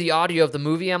can hear the audio of the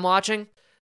movie I'm watching.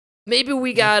 Maybe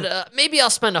maybe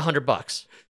I'll spend $100.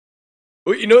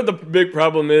 Well, you know what the big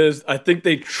problem is? I think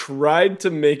they tried to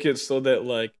make it so that,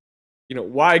 like,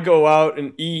 why go out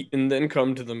and eat and then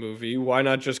come to the movie? Why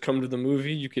not just come to the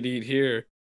movie? You could eat here.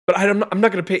 But I'm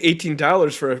not going to pay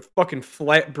 $18 for a fucking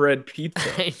flatbread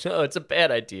pizza. I know, it's a bad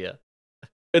idea.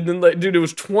 And then, like, dude, it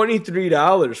was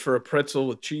 $23 for a pretzel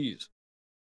with cheese.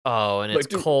 Oh, and it's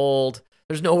cold.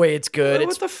 There's no way it's good.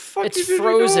 What the fuck? It's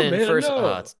frozen. Man, first,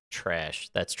 no. it's trash.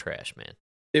 That's trash, man.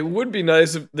 It would be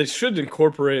nice if they should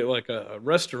incorporate like a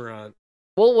restaurant.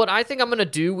 Well, what I think I'm gonna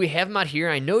do, we have them out here.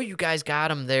 I know you guys got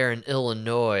them there in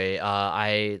Illinois.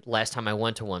 Last time I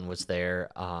went to one was there.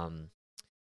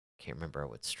 Can't remember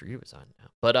what street it was on now,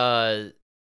 but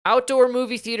outdoor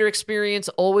movie theater experience,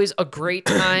 always a great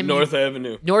time. North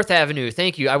Avenue. North Avenue.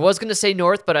 Thank you. I was gonna say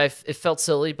North, but it felt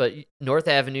silly. But North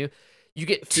Avenue. You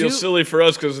get two. Feels silly for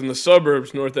us because in the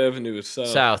suburbs, North Avenue is south.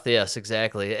 South, yes,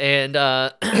 exactly. And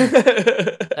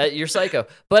you're psycho.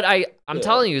 But I'm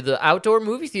telling you, the outdoor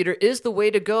movie theater is the way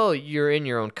to go. You're in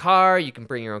your own car. You can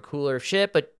bring your own cooler of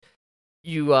shit. But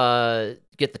you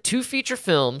get the 2 feature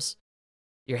films.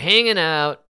 You're hanging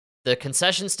out. The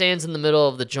concession stands in the middle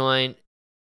of the joint.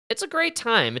 It's a great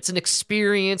time. It's an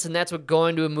experience, and that's what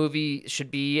going to a movie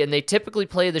should be. And they typically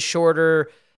play the shorter,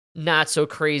 not so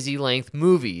crazy length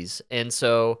movies, and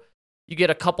so you get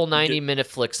a couple 90-minute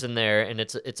flicks in there, and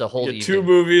it's a whole evening. 2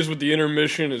 movies with the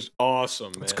intermission is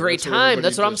awesome, man. It's a great time.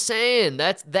 That's what I'm saying.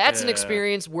 That's an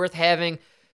experience worth having.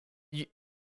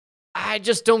 I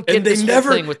just don't get this whole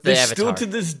thing with the Avatar. Still to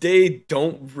this day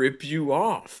don't rip you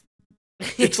off.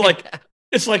 It's like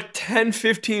it's like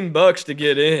 $10-15 to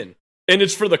get in, and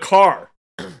it's for the car.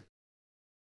 And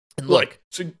look,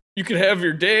 so you could have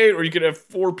your date, or you could have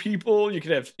 4 people. You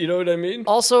could have, you know what I mean?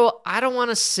 Also, I don't want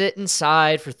to sit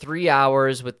inside for 3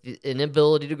 hours with the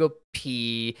inability to go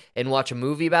pee and watch a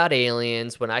movie about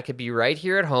aliens when I could be right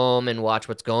here at home and watch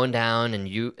what's going down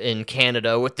in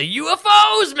Canada with the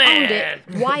UFOs, man. Owned it,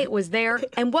 why it was there,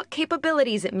 and what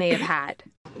capabilities it may have had.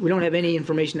 We don't have any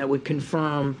information that would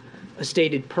confirm a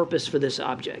stated purpose for this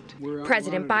object.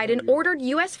 President Biden ordered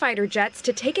U.S. fighter jets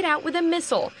to take it out with a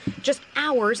missile just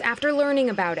hours after learning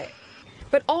about it.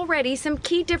 But already some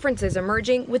key differences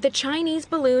emerging with the Chinese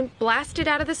balloon blasted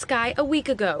out of the sky a week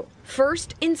ago.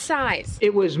 First, in size.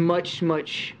 It was much,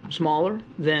 much smaller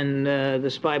than the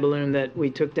spy balloon that we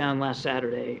took down last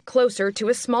Saturday. Closer to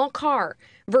a small car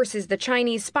versus the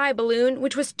Chinese spy balloon,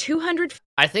 which was 200.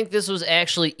 I think this was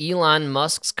actually Elon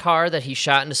Musk's car that he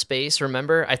shot into space,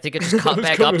 remember? I think it just caught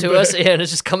back up to us, and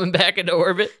it's just coming back into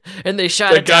orbit, and they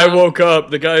shot it down. The guy woke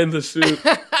up, the guy in the suit.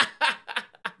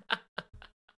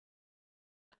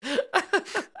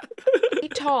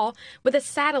 Tall. fall with a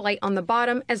satellite on the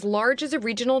bottom as large as a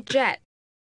regional jet.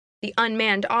 The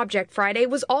unmanned object Friday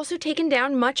was also taken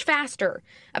down much faster,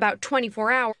 about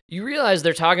 24 hours. You realize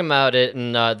they're talking about it,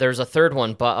 and there's a third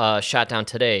one shot down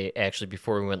today, actually,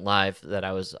 before we went live, that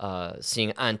I was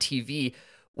seeing on TV.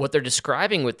 What they're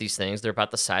describing with these things, they're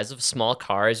about the size of a small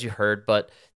car, as you heard, but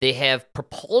they have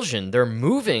propulsion. They're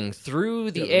moving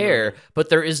through the air, but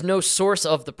there is no source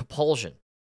of the propulsion.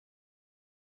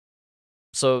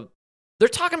 So they're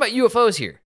talking about UFOs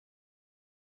here.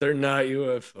 They're not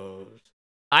UFOs.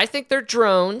 I think they're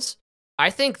drones. I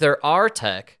think they're our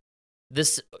tech.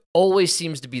 This always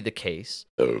seems to be the case.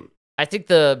 Oh. I think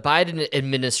the Biden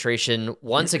administration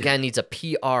once again needs a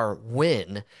PR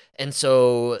win. And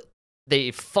so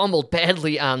they fumbled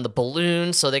badly on the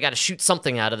balloon, so they got to shoot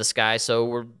something out of the sky.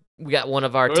 So we got one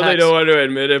of our Or techs. they don't want to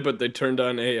admit it, but they turned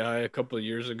on AI a couple of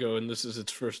years ago, and this is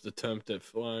its first attempt at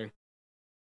flying.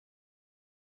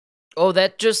 Oh,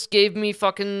 that just gave me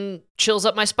fucking chills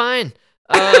up my spine.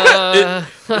 The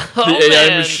AI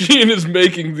man. machine is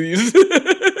making these.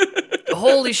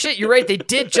 Holy shit, you're right. They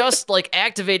did just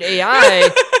activate AI.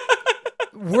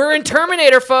 We're in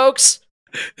Terminator, folks.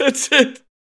 That's it.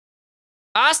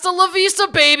 Hasta la vista,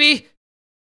 baby.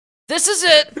 This is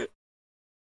it.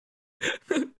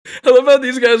 I love how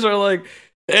these guys are like,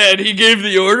 and he gave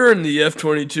the order, and the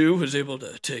F-22 was able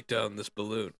to take down this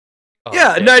balloon. Oh,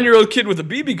 yeah, damn. a 9-year-old kid with a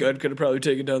BB gun could have probably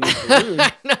taken down this balloon.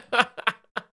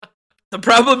 The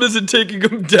problem isn't taking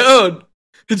them down.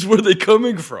 It's where they're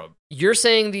coming from. You're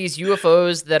saying these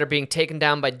UFOs that are being taken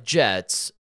down by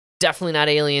jets, definitely not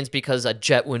aliens because a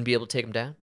jet wouldn't be able to take them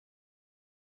down?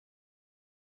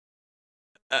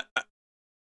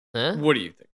 Huh? What do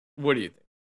you think? What do you think?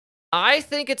 I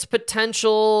think it's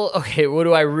potential. Okay, what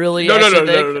do I really No.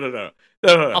 think?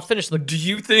 I'll finish the. Do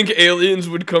you think aliens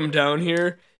would come down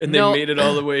here and they No. made it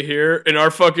all the way here, and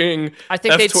our fucking I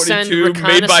think they'd send F-22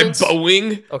 made by reconnaissance.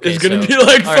 Boeing Okay, is gonna so- be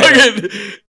like all right. fucking?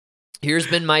 Here's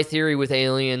been my theory with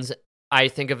aliens. I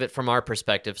think of it from our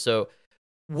perspective. So,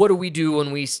 what do we do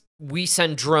when we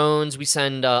send drones? We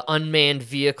send unmanned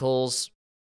vehicles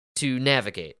to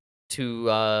navigate,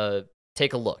 to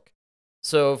take a look.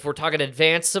 So, if we're talking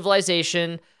advanced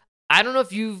civilization, I don't know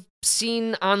if you've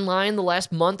seen online the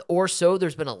last month or so.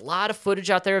 There's been a lot of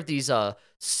footage out there of these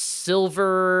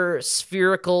silver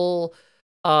spherical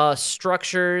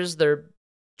structures. They're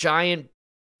giant,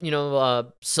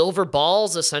 silver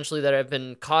balls essentially that have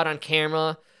been caught on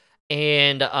camera.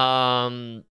 And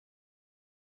I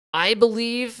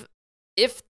believe,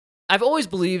 I've always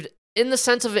believed in the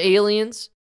sense of aliens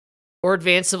or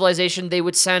advanced civilization, they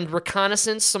would send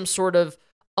reconnaissance, some sort of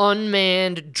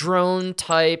unmanned drone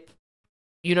type,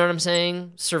 you know what I'm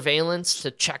saying? Surveillance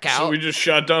to check out. So we just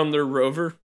shot down their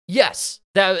rover. Yes,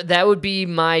 that would be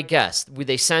my guess.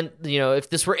 They sent, if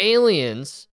this were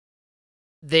aliens,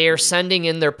 they're sending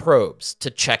in their probes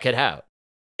to check it out,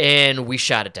 and we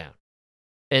shot it down.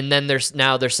 And then they're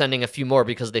sending a few more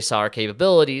because they saw our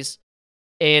capabilities.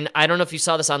 And I don't know if you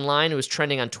saw this online. It was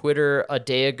trending on Twitter a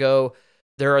day ago.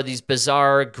 There are these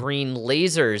bizarre green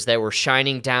lasers that were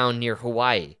shining down near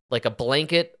Hawaii, like a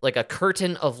blanket, like a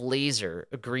curtain of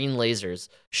green lasers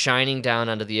shining down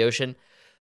onto the ocean.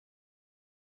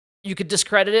 You could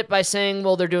discredit it by saying,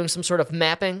 well, they're doing some sort of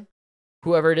mapping,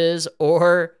 whoever it is,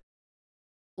 or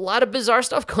a lot of bizarre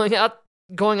stuff going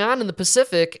on in the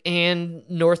Pacific and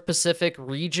North Pacific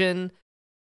region.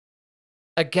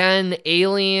 Again,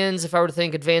 aliens, if I were to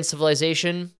think advanced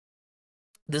civilization,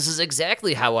 this is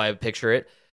exactly how I would picture it.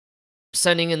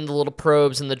 Sending in the little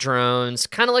probes and the drones,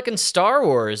 kind of like in Star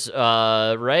Wars,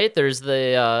 right? There's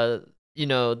the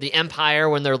Empire,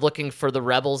 when they're looking for the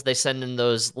rebels, they send in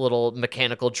those little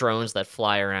mechanical drones that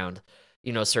fly around,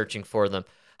 searching for them.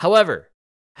 However,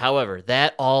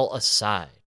 that all aside,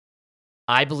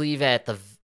 I believe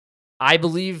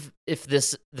if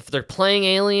they're playing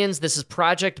aliens, this is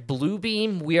Project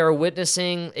Bluebeam. We are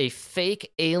witnessing a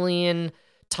fake alien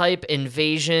type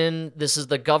invasion. This is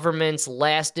the government's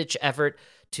last ditch effort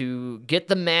to get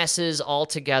the masses all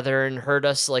together and herd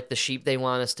us like the sheep they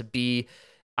want us to be.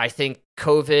 I think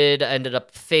COVID ended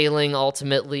up failing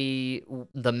ultimately.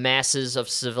 The masses of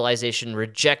civilization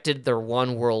rejected their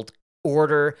one world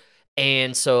order,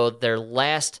 and so their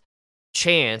last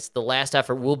chance, the last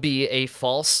effort, will be a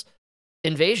false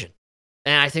invasion.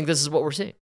 And I think this is what we're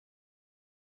seeing.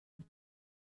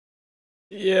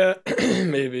 Yeah,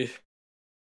 maybe.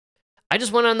 I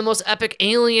just went on the most epic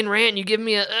alien rant, and you give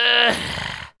me a...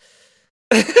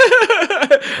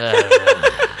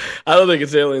 I don't think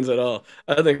it's aliens at all.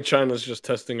 I think China's just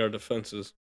testing our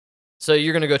defenses. So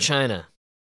you're going to go China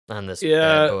on this?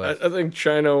 Yeah, bad boy. I think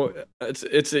China,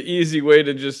 it's an easy way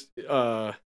to just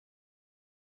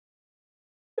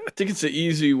think it's an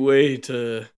easy way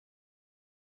to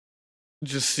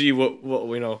just see what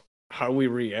we know, how we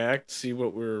react, see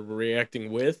what we're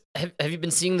reacting with. Have you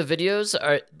been seeing the videos,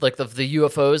 like the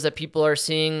UFOs that people are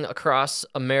seeing across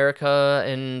America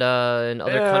and in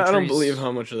other countries? I don't believe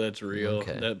how much of that's real.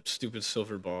 Okay. That stupid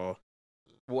silver ball.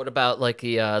 What about like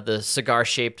the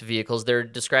cigar-shaped vehicles? They're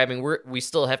describing. We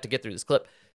still have to get through this clip.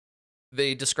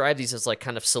 They describe these as like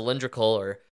kind of cylindrical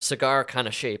or cigar kind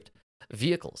of shaped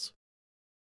vehicles.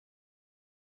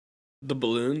 The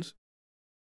balloons?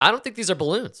 I don't think these are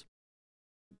balloons.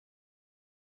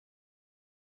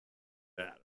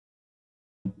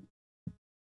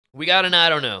 We got an I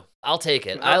don't know. I'll take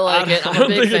it. I like it. I'm a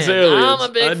big fan. It's aliens. I'm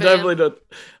a big fan.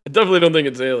 I definitely don't think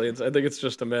it's aliens. I think it's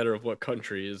just a matter of what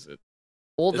country is it.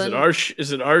 Well,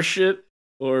 is it our shit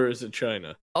or is it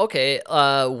China? Okay.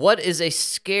 What is a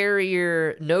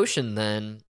scarier notion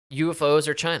than UFOs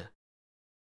or China?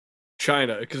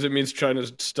 China, because it means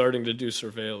China's starting to do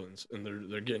surveillance and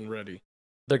they're getting ready.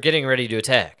 They're getting ready to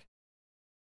attack.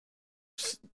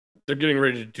 They're getting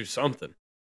ready to do something.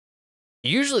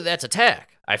 Usually that's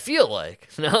attack, I feel like,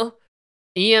 no?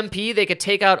 EMP, they could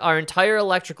take out our entire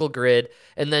electrical grid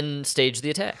and then stage the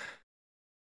attack.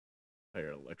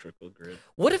 Entire electrical grid.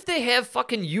 What if they have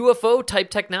fucking UFO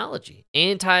type technology?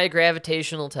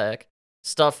 Anti-gravitational tech.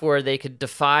 Stuff where they could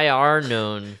defy our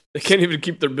known... They can't even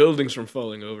keep their buildings from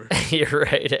falling over. You're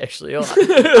right, actually. I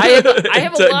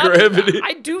have a lot gravity.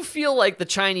 I do feel like the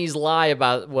Chinese lie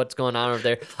about what's going on over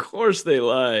there. Of course they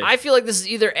lie. I feel like this is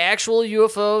either actual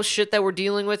UFO shit that we're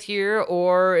dealing with here,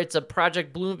 or it's a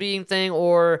Project Bluebeam thing,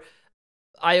 or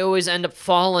I always end up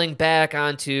falling back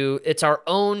onto it's our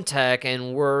own tech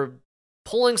and we're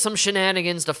pulling some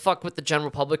shenanigans to fuck with the general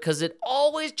public because it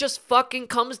always just fucking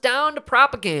comes down to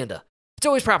propaganda. It's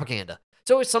always propaganda.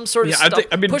 It's always some sort of stuff,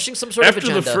 pushing some sort of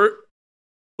agenda.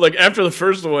 After the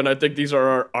first one, I think these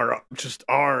are just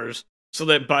ours, so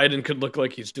that Biden could look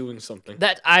like he's doing something.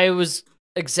 That I was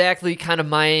exactly kind of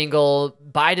my angle.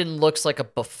 Biden looks like a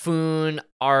buffoon.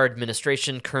 Our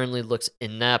administration currently looks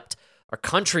inept. Our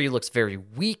country looks very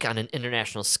weak on an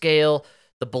international scale.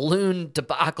 The balloon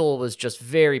debacle was just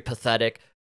very pathetic.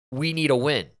 We need a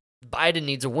win. Biden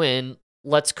needs a win.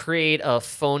 Let's create a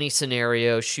phony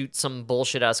scenario, shoot some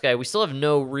bullshit out of the sky. We still have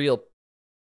no real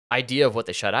idea of what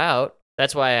they shut out.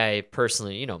 That's why I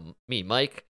personally, me,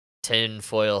 Mike,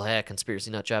 tinfoil hat,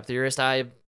 conspiracy nut job theorist, I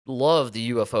love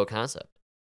the UFO concept.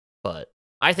 But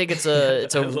I think it's a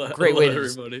great way to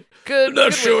everybody. Good. They're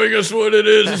not showing us what it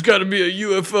is. It's got to be a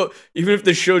UFO. Even if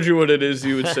they showed you what it is,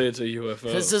 you would say it's a UFO.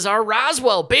 This is our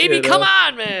Roswell, baby. Come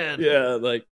on, man. Yeah,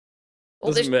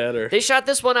 doesn't matter. They shot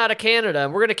this one out of Canada,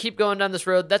 and we're going to keep going down this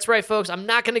road. That's right, folks. I'm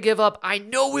not going to give up. I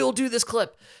know we'll do this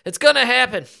clip. It's going to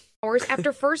happen. Hours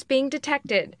after first being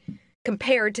detected,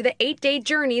 compared to the 8-day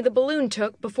journey the balloon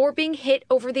took before being hit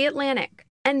over the Atlantic.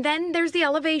 And then there's the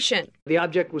elevation. The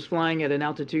object was flying at an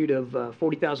altitude of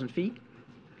 40,000 feet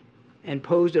and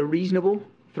posed a reasonable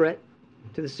threat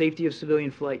to the safety of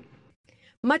civilian flight.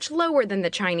 Much lower than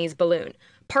the Chinese balloon,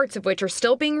 parts of which are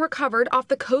still being recovered off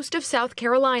the coast of South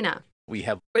Carolina. Wait,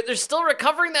 they're still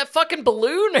recovering that fucking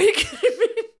balloon? Are you kidding me?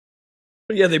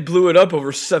 Yeah, they blew it up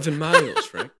over 7 miles,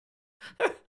 Frank.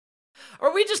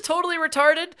 Are we just totally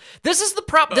retarded? This is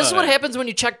the This is what happens when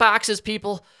you check boxes,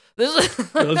 people. That's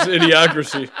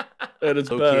idiocracy at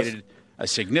its located a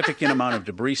significant amount of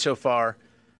debris so far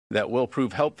that will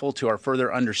prove helpful to our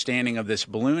further understanding of this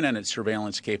balloon and its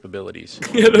surveillance capabilities.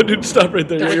 Yeah, no, dude, stop right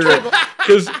there. You're right.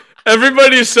 Because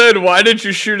everybody said, why didn't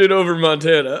you shoot it over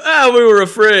Montana? We were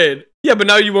afraid. Yeah, but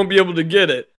now you won't be able to get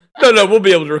it. No, we'll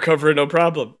be able to recover it, no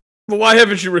problem. But why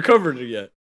haven't you recovered it yet?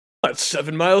 That's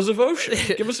 7 miles of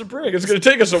ocean. Give us a break. It's going to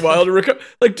take us a while to recover.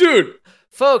 Dude.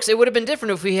 Folks, it would have been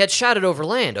different if we had shot it over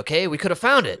land, okay? We could have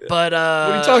found it, but, What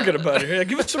are you talking about here?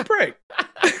 Give us a break.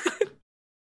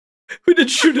 We didn't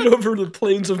shoot it over the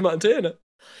plains of Montana.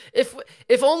 If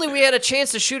only we had a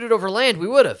chance to shoot it over land, we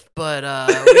would have. But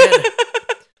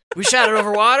we shot it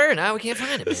over water, and now we can't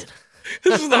find it, man.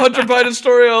 This is the Hunter Biden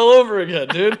story all over again,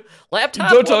 dude.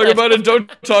 Laptop. Don't talk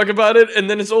about it, and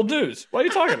then it's old news. Why are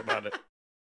you talking about it?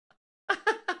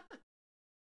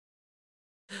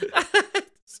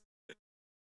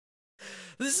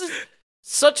 This is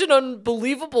such an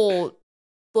unbelievable,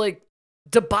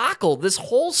 debacle. This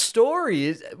whole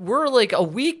story we're a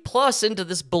week plus into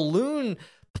this balloon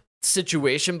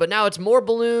situation, but now it's more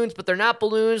balloons, but they're not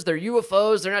balloons, they're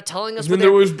UFOs. They're not telling us. And then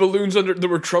there was balloons there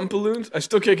were Trump balloons. I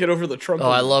still can't get over the Trump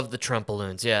balloons. I love the Trump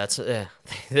balloons. Yeah,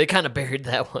 they kind of buried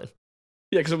that one.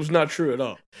 Yeah, because it was not true at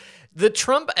all.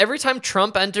 Every time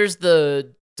Trump enters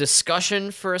the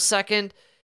discussion for a second,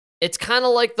 It's kind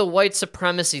of like the white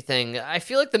supremacy thing. I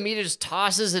feel like the media just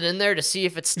tosses it in there to see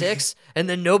if it sticks, and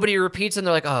then nobody repeats, and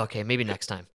they're like, "Oh, okay, maybe next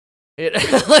time."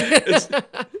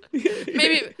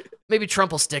 Maybe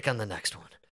Trump will stick on the next one.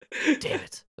 Damn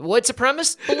it! White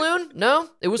supremacist balloon? No,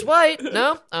 it was white.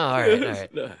 No. Oh, all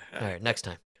right. Next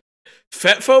time.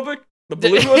 Fat phobic? The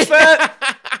balloon was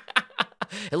fat.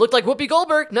 It looked like Whoopi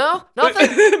Goldberg. No, nothing.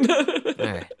 All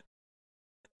right.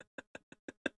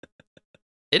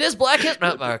 It is Black History.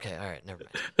 No, okay, all right, never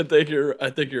mind. I think you're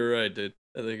right, dude.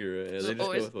 I think you're right. Yeah, they just go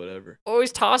with whatever.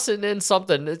 Always tossing in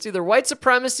something. It's either white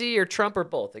supremacy or Trump or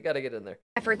both. They got to get in there.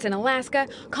 Efforts in Alaska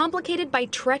complicated by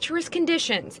treacherous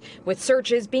conditions, with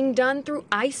searches being done through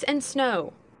ice and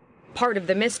snow. Part of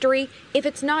the mystery, if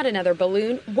it's not another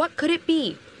balloon, what could it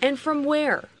be and from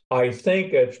where? I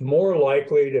think it's more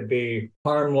likely to be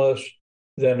harmless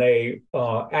than a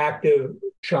active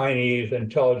Chinese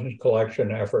intelligence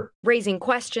collection effort. Raising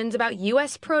questions about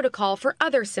U.S. protocol for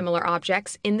other similar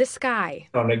objects in the sky.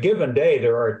 On a given day,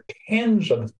 there are tens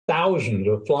of thousands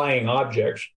of flying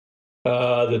objects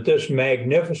that this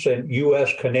magnificent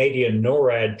U.S.-Canadian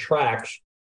NORAD tracks,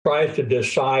 tries to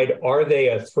decide, are they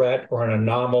a threat or an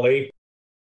anomaly?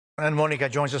 And Monica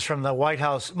joins us from the White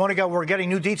House. Monica, we're getting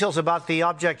new details about the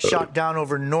object shot down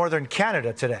over northern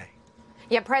Canada today.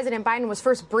 Yeah, President Biden was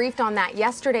first briefed on that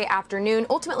yesterday afternoon,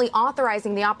 ultimately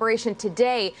authorizing the operation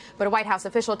today. But a White House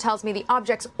official tells me the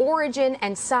object's origin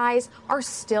and size are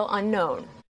still unknown.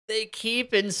 They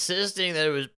keep insisting that it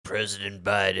was President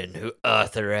Biden who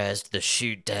authorized the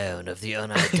shoot down of the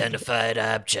unidentified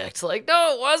object. Like,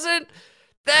 no, it wasn't.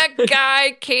 That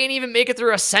guy can't even make it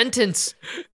through a sentence.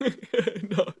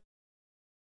 No.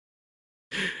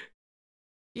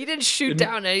 He didn't shoot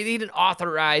down anything. He didn't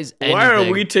authorize anything. Why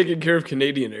are we taking care of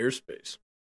Canadian airspace?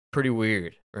 Pretty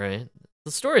weird, right?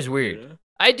 The story's weird. Yeah.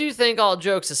 I do think, all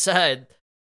jokes aside,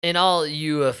 and all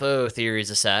UFO theories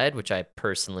aside, which I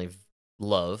personally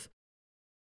love,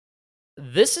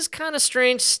 this is kind of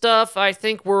strange stuff. I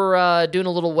think we're doing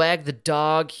a little wag the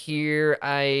dog here.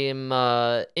 I am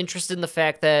interested in the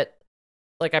fact that,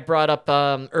 like I brought up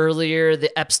earlier,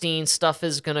 the Epstein stuff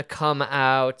is going to come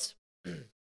out.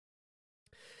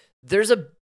 There's a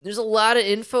lot of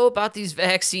info about these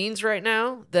vaccines right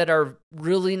now that are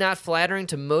really not flattering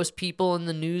to most people in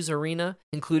the news arena,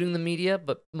 including the media,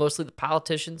 but mostly the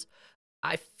politicians.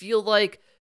 I feel like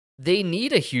they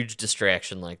need a huge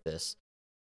distraction like this.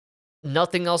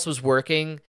 Nothing else was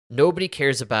working. Nobody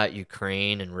cares about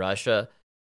Ukraine and Russia.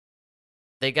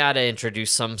 They got to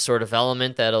introduce some sort of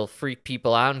element that'll freak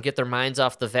people out and get their minds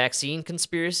off the vaccine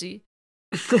conspiracy.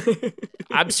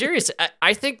 I'm serious.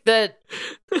 I think that,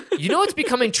 it's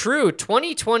becoming true.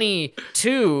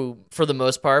 2022 for the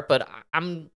most part, but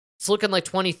it's looking like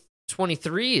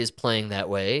 2023 is playing that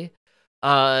way.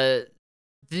 The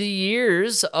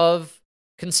years of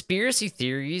conspiracy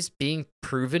theories being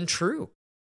proven true.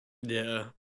 Yeah,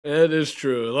 it is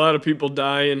true. A lot of people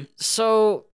dying.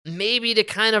 So maybe to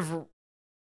kind of,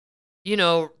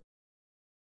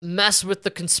 mess with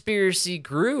the conspiracy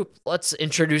group, let's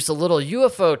introduce a little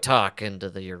UFO talk into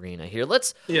the arena here.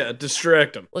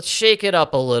 Distract them. Let's shake it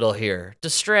up a little here.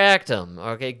 Distract them,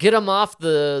 okay? Get them off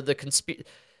the conspiracy.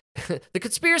 The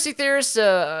conspiracy theorists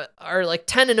are like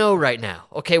 10-0 right now.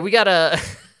 Okay, we gotta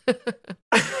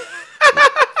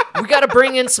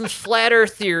bring in some flat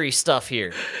Earth theory stuff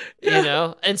here,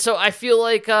 And so I feel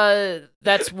like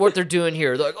that's what they're doing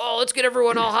here. They're like, oh, let's get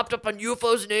everyone all hopped up on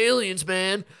UFOs and aliens,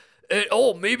 man. And,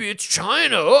 maybe it's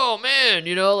China. Oh, man.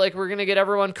 We're going to get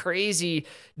everyone crazy.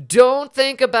 Don't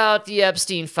think about the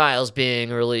Epstein files being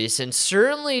released. And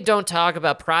certainly don't talk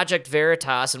about Project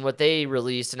Veritas and what they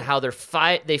released and how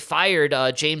they fired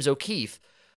James O'Keefe,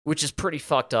 which is pretty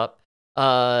fucked up,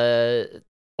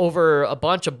 over a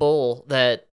bunch of bull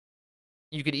that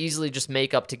you could easily just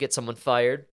make up to get someone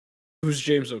fired. Who's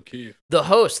James O'Keefe? The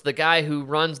host, the guy who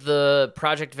runs the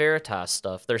Project Veritas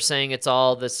stuff. They're saying it's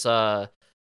all this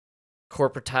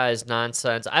corporatized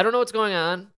nonsense. I don't know what's going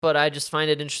on, but I just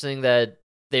find it interesting that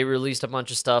they released a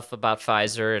bunch of stuff about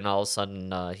Pfizer, and all of a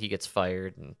sudden he gets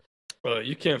fired. And well,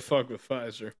 you can't fuck with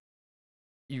Pfizer.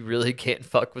 You really can't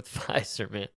fuck with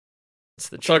Pfizer, man. It's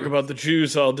the Talk about the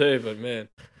Jews all day, but man,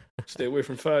 stay away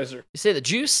from Pfizer. You say the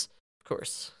juice? Of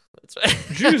course. That's right.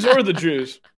 Jews or the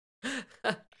Jews.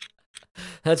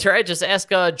 That's right. Just ask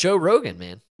Joe Rogan,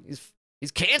 man.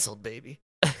 He's canceled, baby.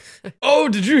 Oh,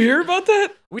 did you hear about that?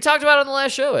 We talked about it on the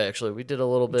last show, actually. We did a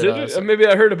little bit. Did you? Maybe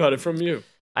I heard about it from you.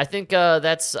 I think I'm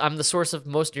the source of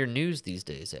most of your news these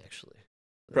days, actually.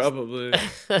 Probably.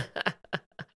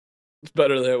 It's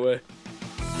better that way.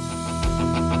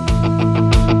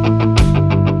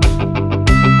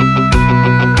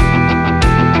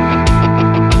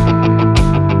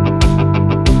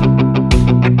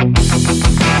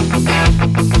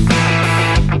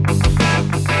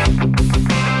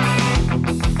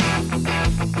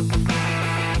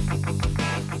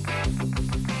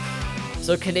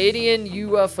 So Canadian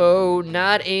UFO,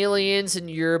 not aliens in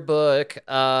your book,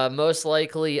 most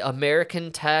likely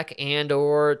American tech and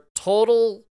or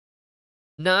total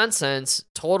nonsense,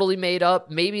 totally made up.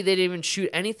 Maybe they didn't even shoot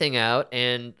anything out,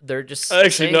 and they're just I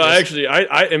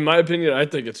in my opinion, I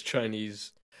think it's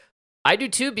Chinese. I do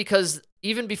too, because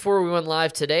even before we went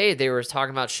live today, they were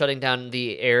talking about shutting down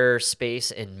the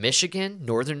airspace in Michigan,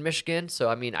 northern Michigan. So,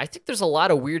 I mean, I think there's a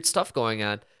lot of weird stuff going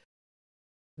on.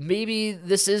 Maybe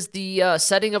this is the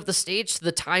setting of the stage to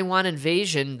the Taiwan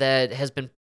invasion that has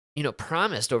been,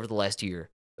 promised over the last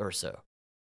year or so.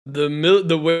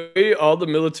 The way all the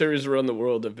militaries around the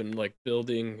world have been like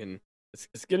building, and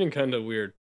it's getting kind of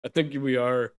weird. I think we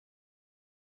are.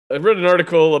 I read an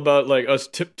article about like us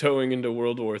tiptoeing into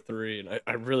World War III, and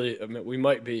I mean, we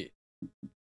might be.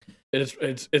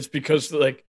 It's because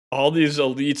like all these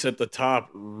elites at the top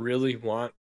really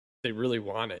want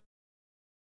it.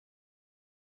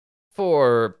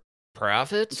 For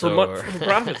profits? For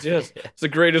profits, yes. It's the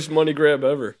greatest money grab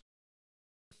ever.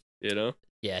 Yeah,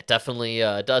 it definitely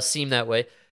does seem that way.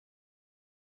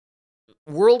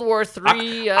 World War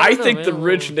III, I think the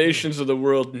rich nations of the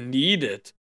world need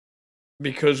it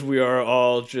because we are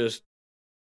all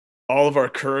of our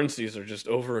currencies are just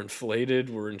overinflated.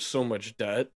 We're in so much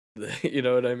debt. You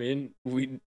know what I mean?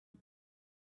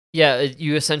 Yeah,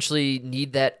 you essentially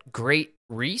need that great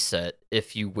reset,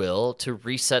 if you will, to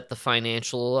reset the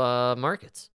financial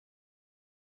markets.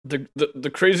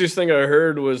 The craziest thing I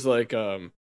heard was like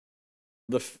the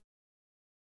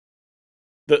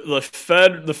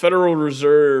Federal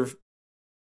Reserve,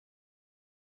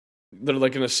 they're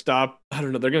like going to stop. I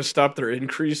don't know. They're going to stop their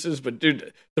increases, but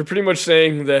dude, they're pretty much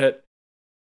saying that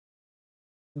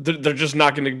they're just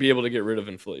not going to be able to get rid of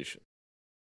inflation.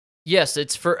 Yes,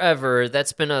 it's forever.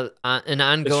 That's been an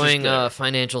ongoing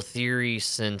financial theory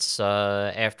since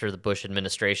after the Bush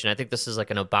administration. I think this is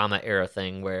like an Obama era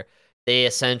thing where they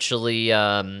essentially,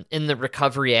 in the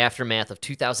recovery aftermath of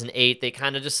 2008, they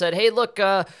kind of just said, "Hey, look,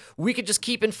 we could just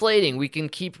keep inflating. We can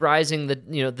keep rising. The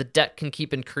debt can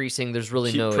keep increasing. There's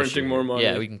really no printing issue. More money.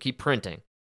 Yeah, we can keep printing."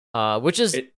 Which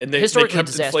is and they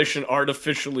kept inflation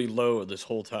artificially low this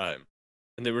whole time,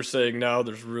 and they were saying now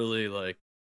there's really like.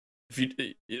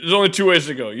 There's only two ways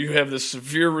to go. You have this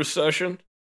severe recession,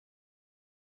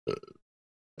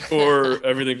 or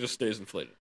everything just stays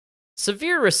inflated.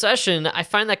 Severe recession, I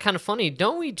find that kind of funny.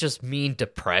 Don't we just mean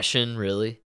depression,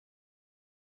 really?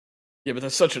 Yeah, but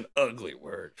that's such an ugly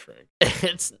word, Frank.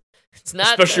 It's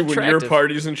not especially attractive. When your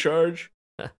party's in charge.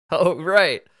 Oh,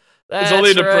 right. It's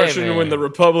only a depression when the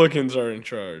Republicans are in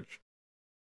charge.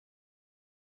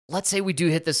 Let's say we do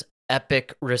hit this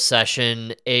epic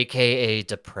recession, aka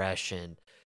depression.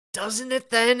 Doesn't it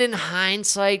then, in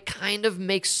hindsight, kind of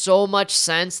make so much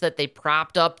sense that they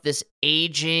propped up this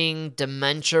aging,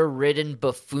 dementia-ridden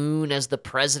buffoon as the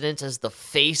president, as the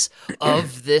face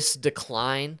of this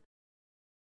decline?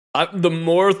 The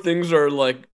more things are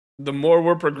like, the more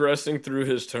we're progressing through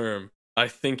his term, I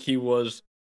think he was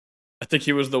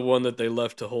the one that they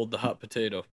left to hold the hot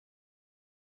potato.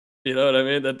 You know what I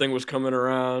mean? That thing was coming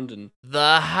around, and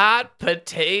the hot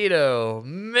potato,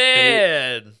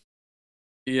 man.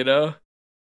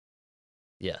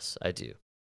 Yes, I do.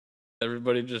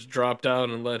 Everybody just dropped out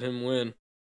and let him win.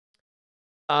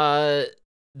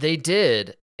 They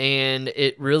did, and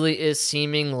it really is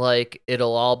seeming like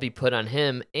it'll all be put on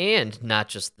him. And not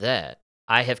just that,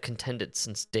 I have contended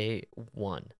since day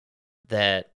one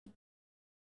that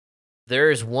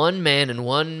there is one man and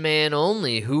one man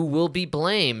only who will be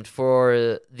blamed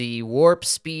for the warp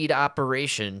speed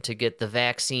operation to get the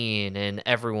vaccine and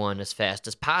everyone as fast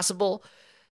as possible.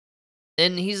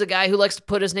 And he's a guy who likes to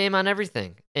put his name on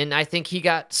everything. And I think he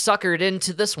got suckered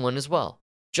into this one as well,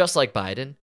 just like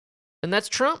Biden. And that's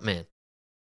Trump, man.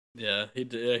 Yeah, he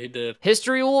did. Yeah, he did.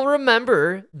 History will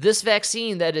remember this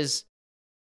vaccine that is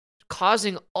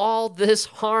causing all this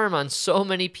harm on so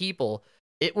many people.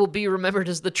 It will be remembered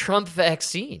as the Trump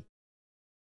vaccine.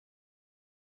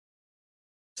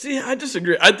 See, I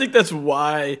disagree. I think that's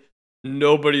why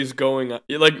nobody's going.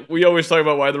 Like, we always talk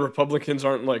about why the Republicans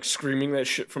aren't, like, screaming that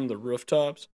shit from the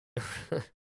rooftops. And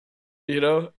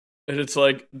it's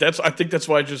like, I think that's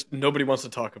why just nobody wants to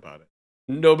talk about it.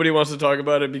 Nobody wants to talk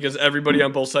about it because everybody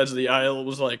on both sides of the aisle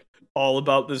was, like, all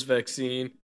about this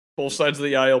vaccine. Both sides of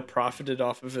the aisle profited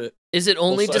off of it. Is it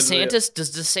only DeSantis?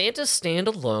 Does DeSantis stand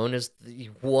alone as the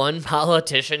one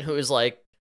politician who is like,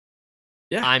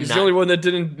 yeah, he's the only one that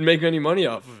didn't make any money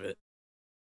off of it.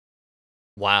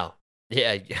 Wow.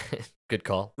 Yeah, good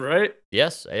call. Right?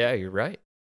 Yes, yeah, you're right.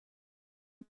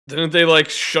 Didn't they like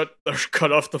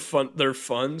cut off their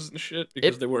funds and shit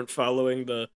because they weren't following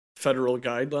the federal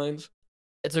guidelines?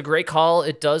 It's a great call.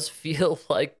 It does feel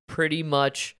like pretty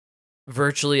much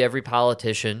virtually every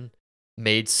politician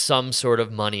made some sort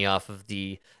of money off of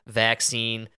the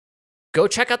vaccine. Go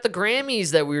check out the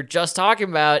Grammys that we were just talking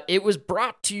about. It was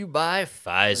brought to you by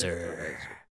Pfizer.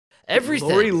 Everything.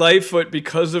 Lori Lightfoot,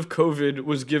 because of COVID,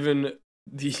 was given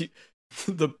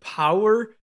the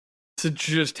power to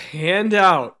just hand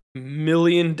out $1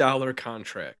 million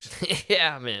contracts.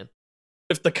 Yeah, man.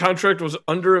 If the contract was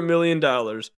under $1 million,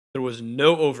 there was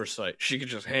no oversight. She could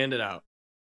just hand it out.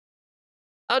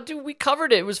 Oh, dude, we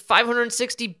covered it. It was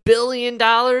 $560 billion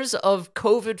of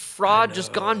COVID fraud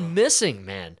just gone missing,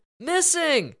 man.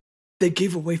 Missing. They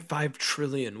gave away $5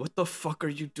 trillion. What the fuck are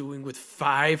you doing with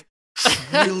 $5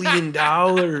 trillion?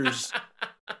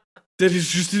 That is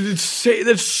just insane.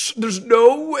 There's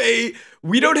no way.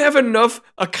 We don't have enough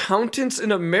accountants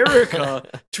in America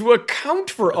to account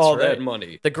for all that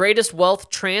money. The greatest wealth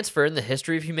transfer in the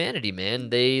history of humanity, man.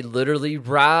 They literally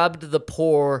robbed the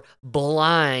poor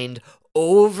blind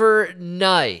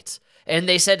overnight. And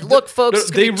they said, look, folks,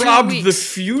 they robbed the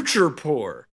future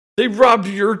poor. They robbed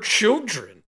your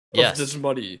children of this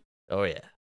money. Oh, yeah.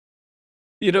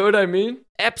 You know what I mean?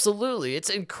 Absolutely. It's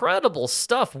incredible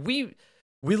stuff. We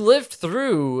lived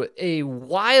through a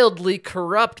wildly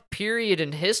corrupt period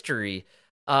in history.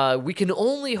 We can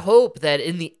only hope that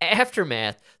in the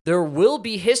aftermath, there will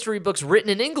be history books written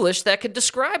in English that could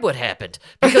describe what happened.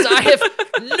 Because I have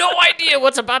no idea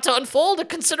what's about to unfold,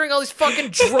 considering all these fucking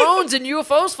drones and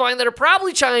UFOs flying that are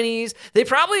probably Chinese. They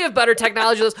probably have better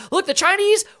technology. Look, the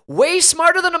Chinese, way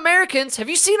smarter than Americans. Have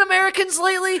you seen Americans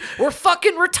lately? We're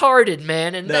fucking retarded,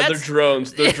 man. And they're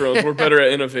drones. They're drones. We're better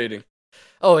at innovating.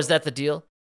 Oh, is that the deal?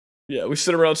 Yeah, we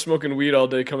sit around smoking weed all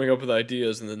day coming up with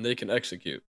ideas, and then they can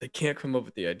execute. They can't come up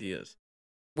with the ideas.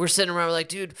 We're sitting around like,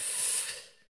 dude,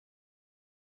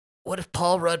 what if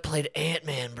Paul Rudd played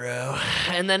Ant-Man, bro?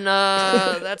 And then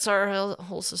that's our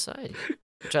whole society.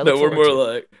 Which I look we're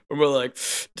more like,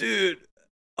 dude,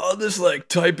 all this like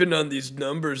typing on these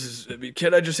numbers is, I mean,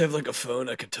 can't I just have like a phone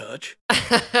I could touch? And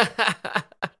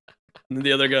then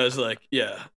the other guy's like,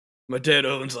 yeah, my dad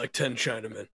owns like 10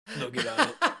 Chinamen. They'll get on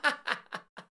it.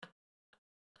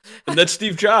 And that's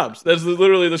Steve Jobs. That's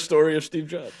literally the story of Steve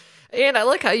Jobs. And I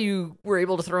like how you were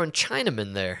able to throw in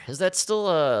Chinaman there. Is that still,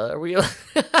 are we...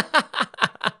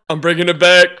 I'm bringing it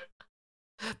back.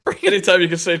 Anytime you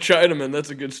can say Chinaman, that's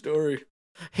a good story.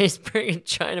 He's bringing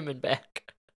Chinaman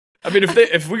back. I mean,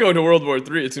 if we go into World War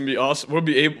III, it's gonna be awesome. We're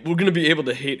gonna be able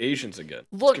to hate Asians again.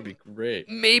 Look, it's gonna be great.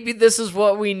 Maybe this is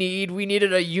what we need. We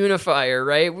needed a unifier,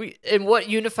 right? And what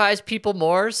unifies people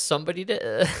more? Somebody to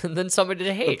hate.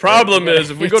 The problem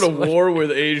is if we go to war with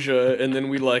Asia and then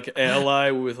we like ally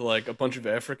with like a bunch of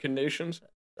African nations.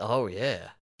 Oh yeah.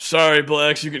 Sorry,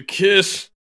 blacks, you could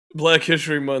kiss Black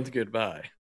History Month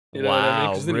goodbye. You know what I mean?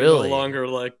 Because then really? You're no longer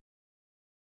like,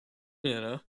 you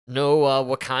know. No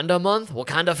Wakanda month?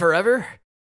 Wakanda forever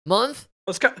month?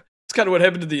 Well, it's kind of what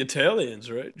happened to the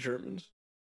Italians, right? Germans.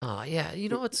 Oh, yeah. You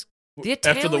know, it's the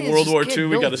Italians. After the World War II,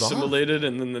 we got assimilated,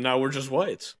 and then now we're just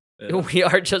whites. Yeah. We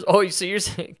are just... Oh, so you're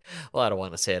saying... Well, I don't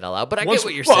want to say it out loud, but I get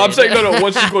what you're saying. I'm saying, no,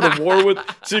 once you go to war with...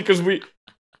 See, because we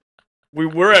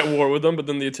were at war with them, but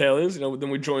then the Italians, you know, then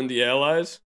we joined the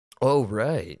Allies. Oh,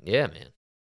 right. Yeah, man.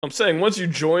 I'm saying, once you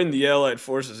join the Allied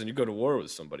forces and you go to war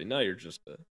with somebody, now you're just...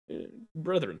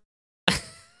 brethren.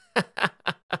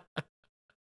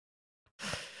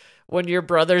 When you're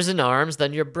brothers in arms,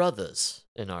 then you're brothers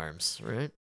in arms,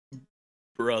 right?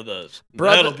 Brothers.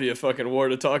 That'll be a fucking war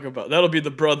to talk about. That'll be the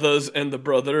brothers and the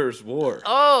brothers war.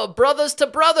 Oh, brothers to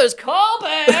brothers. Call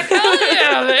back. Hell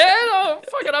yeah, man. Oh,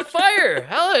 fucking on fire.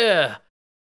 Hell yeah.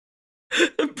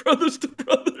 Brothers to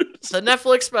brothers. The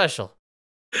Netflix special.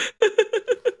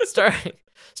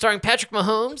 Starring Patrick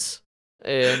Mahomes.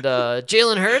 And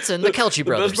Jalen Hurts and the Kelce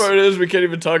brothers. The best part is we can't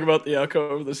even talk about the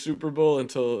outcome of the Super Bowl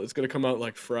until it's gonna come out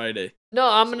like Friday. No,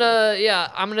 I'm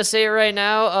gonna say it right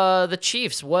now. The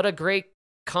Chiefs, what a great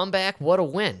comeback, what a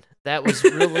win. That was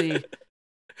really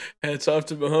hats off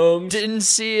to Mahomes. Didn't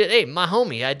see it. Hey, my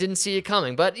homie, I didn't see it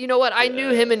coming. But you know what? I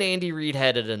knew him and Andy Reid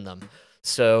had it in them.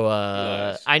 So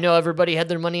nice. I know everybody had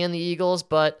their money on the Eagles,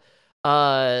 but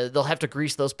they'll have to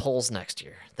grease those poles next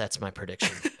year. That's my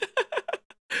prediction.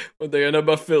 When they end up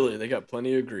by Philly, they got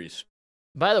plenty of grease.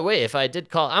 By the way, if I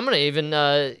did call, I'm going to even,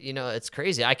 it's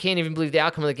crazy. I can't even believe the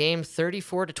outcome of the game,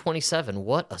 34-27.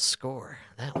 What a score.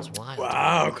 That was wild.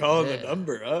 Wow, calling the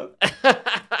number up.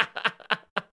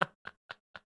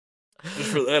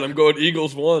 Just for that, I'm going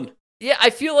Eagles 1. Yeah,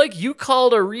 I feel like you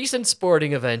called a recent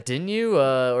sporting event, didn't you?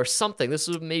 Or something. This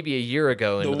was maybe a year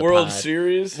ago. The World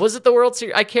Series? Was it the World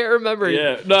Series? I can't remember.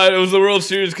 Yeah, no, it was the World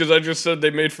Series because I just said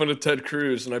they made fun of Ted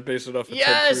Cruz, and I based it off of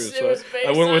Ted Cruz. Yes, it was based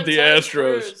I went on with the Ted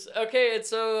Astros. Cruz. Okay, and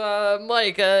so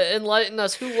Mike, enlighten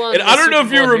us. Who won? And I don't know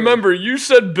if you remember, you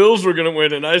said Bills were going to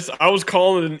win, and I was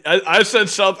calling. I said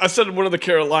I said one of the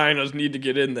Carolinas need to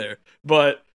get in there,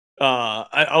 but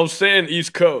I was saying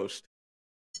East Coast.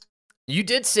 You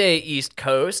did say East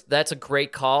Coast. That's a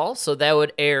great call. So that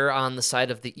would err on the side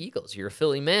of the Eagles. You're a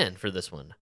Philly man for this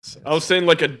one. I was saying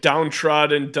like a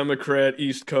downtrodden Democrat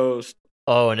East Coast.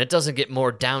 Oh, and it doesn't get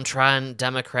more downtrodden,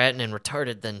 Democrat, and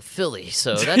retarded than Philly.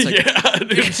 So that's a yeah,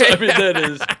 dude, I mean that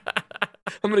is.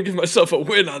 I'm gonna give myself a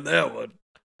win on that one.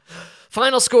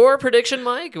 Final score prediction,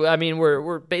 Mike. I mean,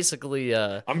 we're basically.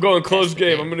 I'm going close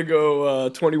game. I'm gonna go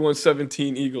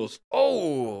 21-17 Eagles.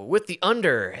 Oh, with the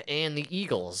under and the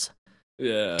Eagles.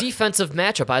 Yeah. Defensive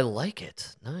matchup. I like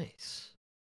it. Nice.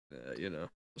 We'll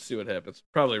see what happens.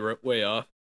 Probably way off.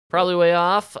 Probably way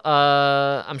off.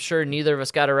 I'm sure neither of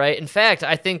us got it right. In fact,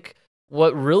 I think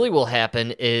what really will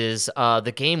happen is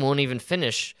the game won't even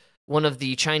finish. One of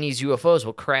the Chinese UFOs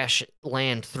will crash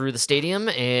land through the stadium,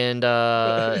 and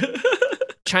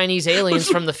Chinese aliens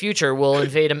from the future will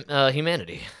invade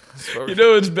humanity.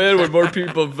 It's bad when more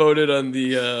people voted on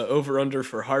the over-under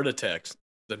for heart attacks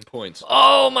than points.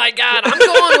 Oh my God, I'm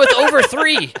going with over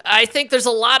 3. I think there's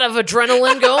a lot of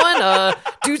adrenaline going.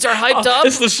 Dudes are hyped up.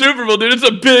 It's the Super Bowl, dude. It's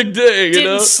a big day.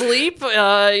 Didn't sleep.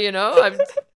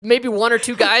 Maybe one or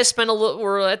two guys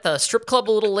were at the strip club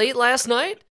a little late last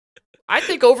night. I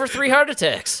think over 3 heart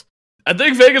attacks. I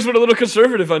think Vegas went a little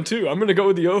conservative on 2. I'm going to go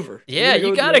with the over. Yeah,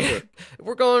 you got to.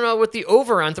 We're going with the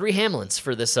over on 3 Hamlins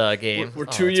for this game. We're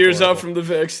 2 years out from the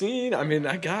vaccine. I mean,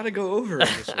 I got to go over on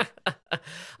this one.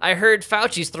 I heard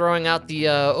Fauci's throwing out the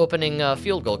opening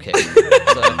field goal kick.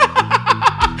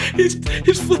 He's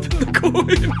flipping the coin.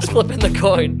 He's flipping the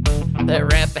coin.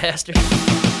 That rat bastard.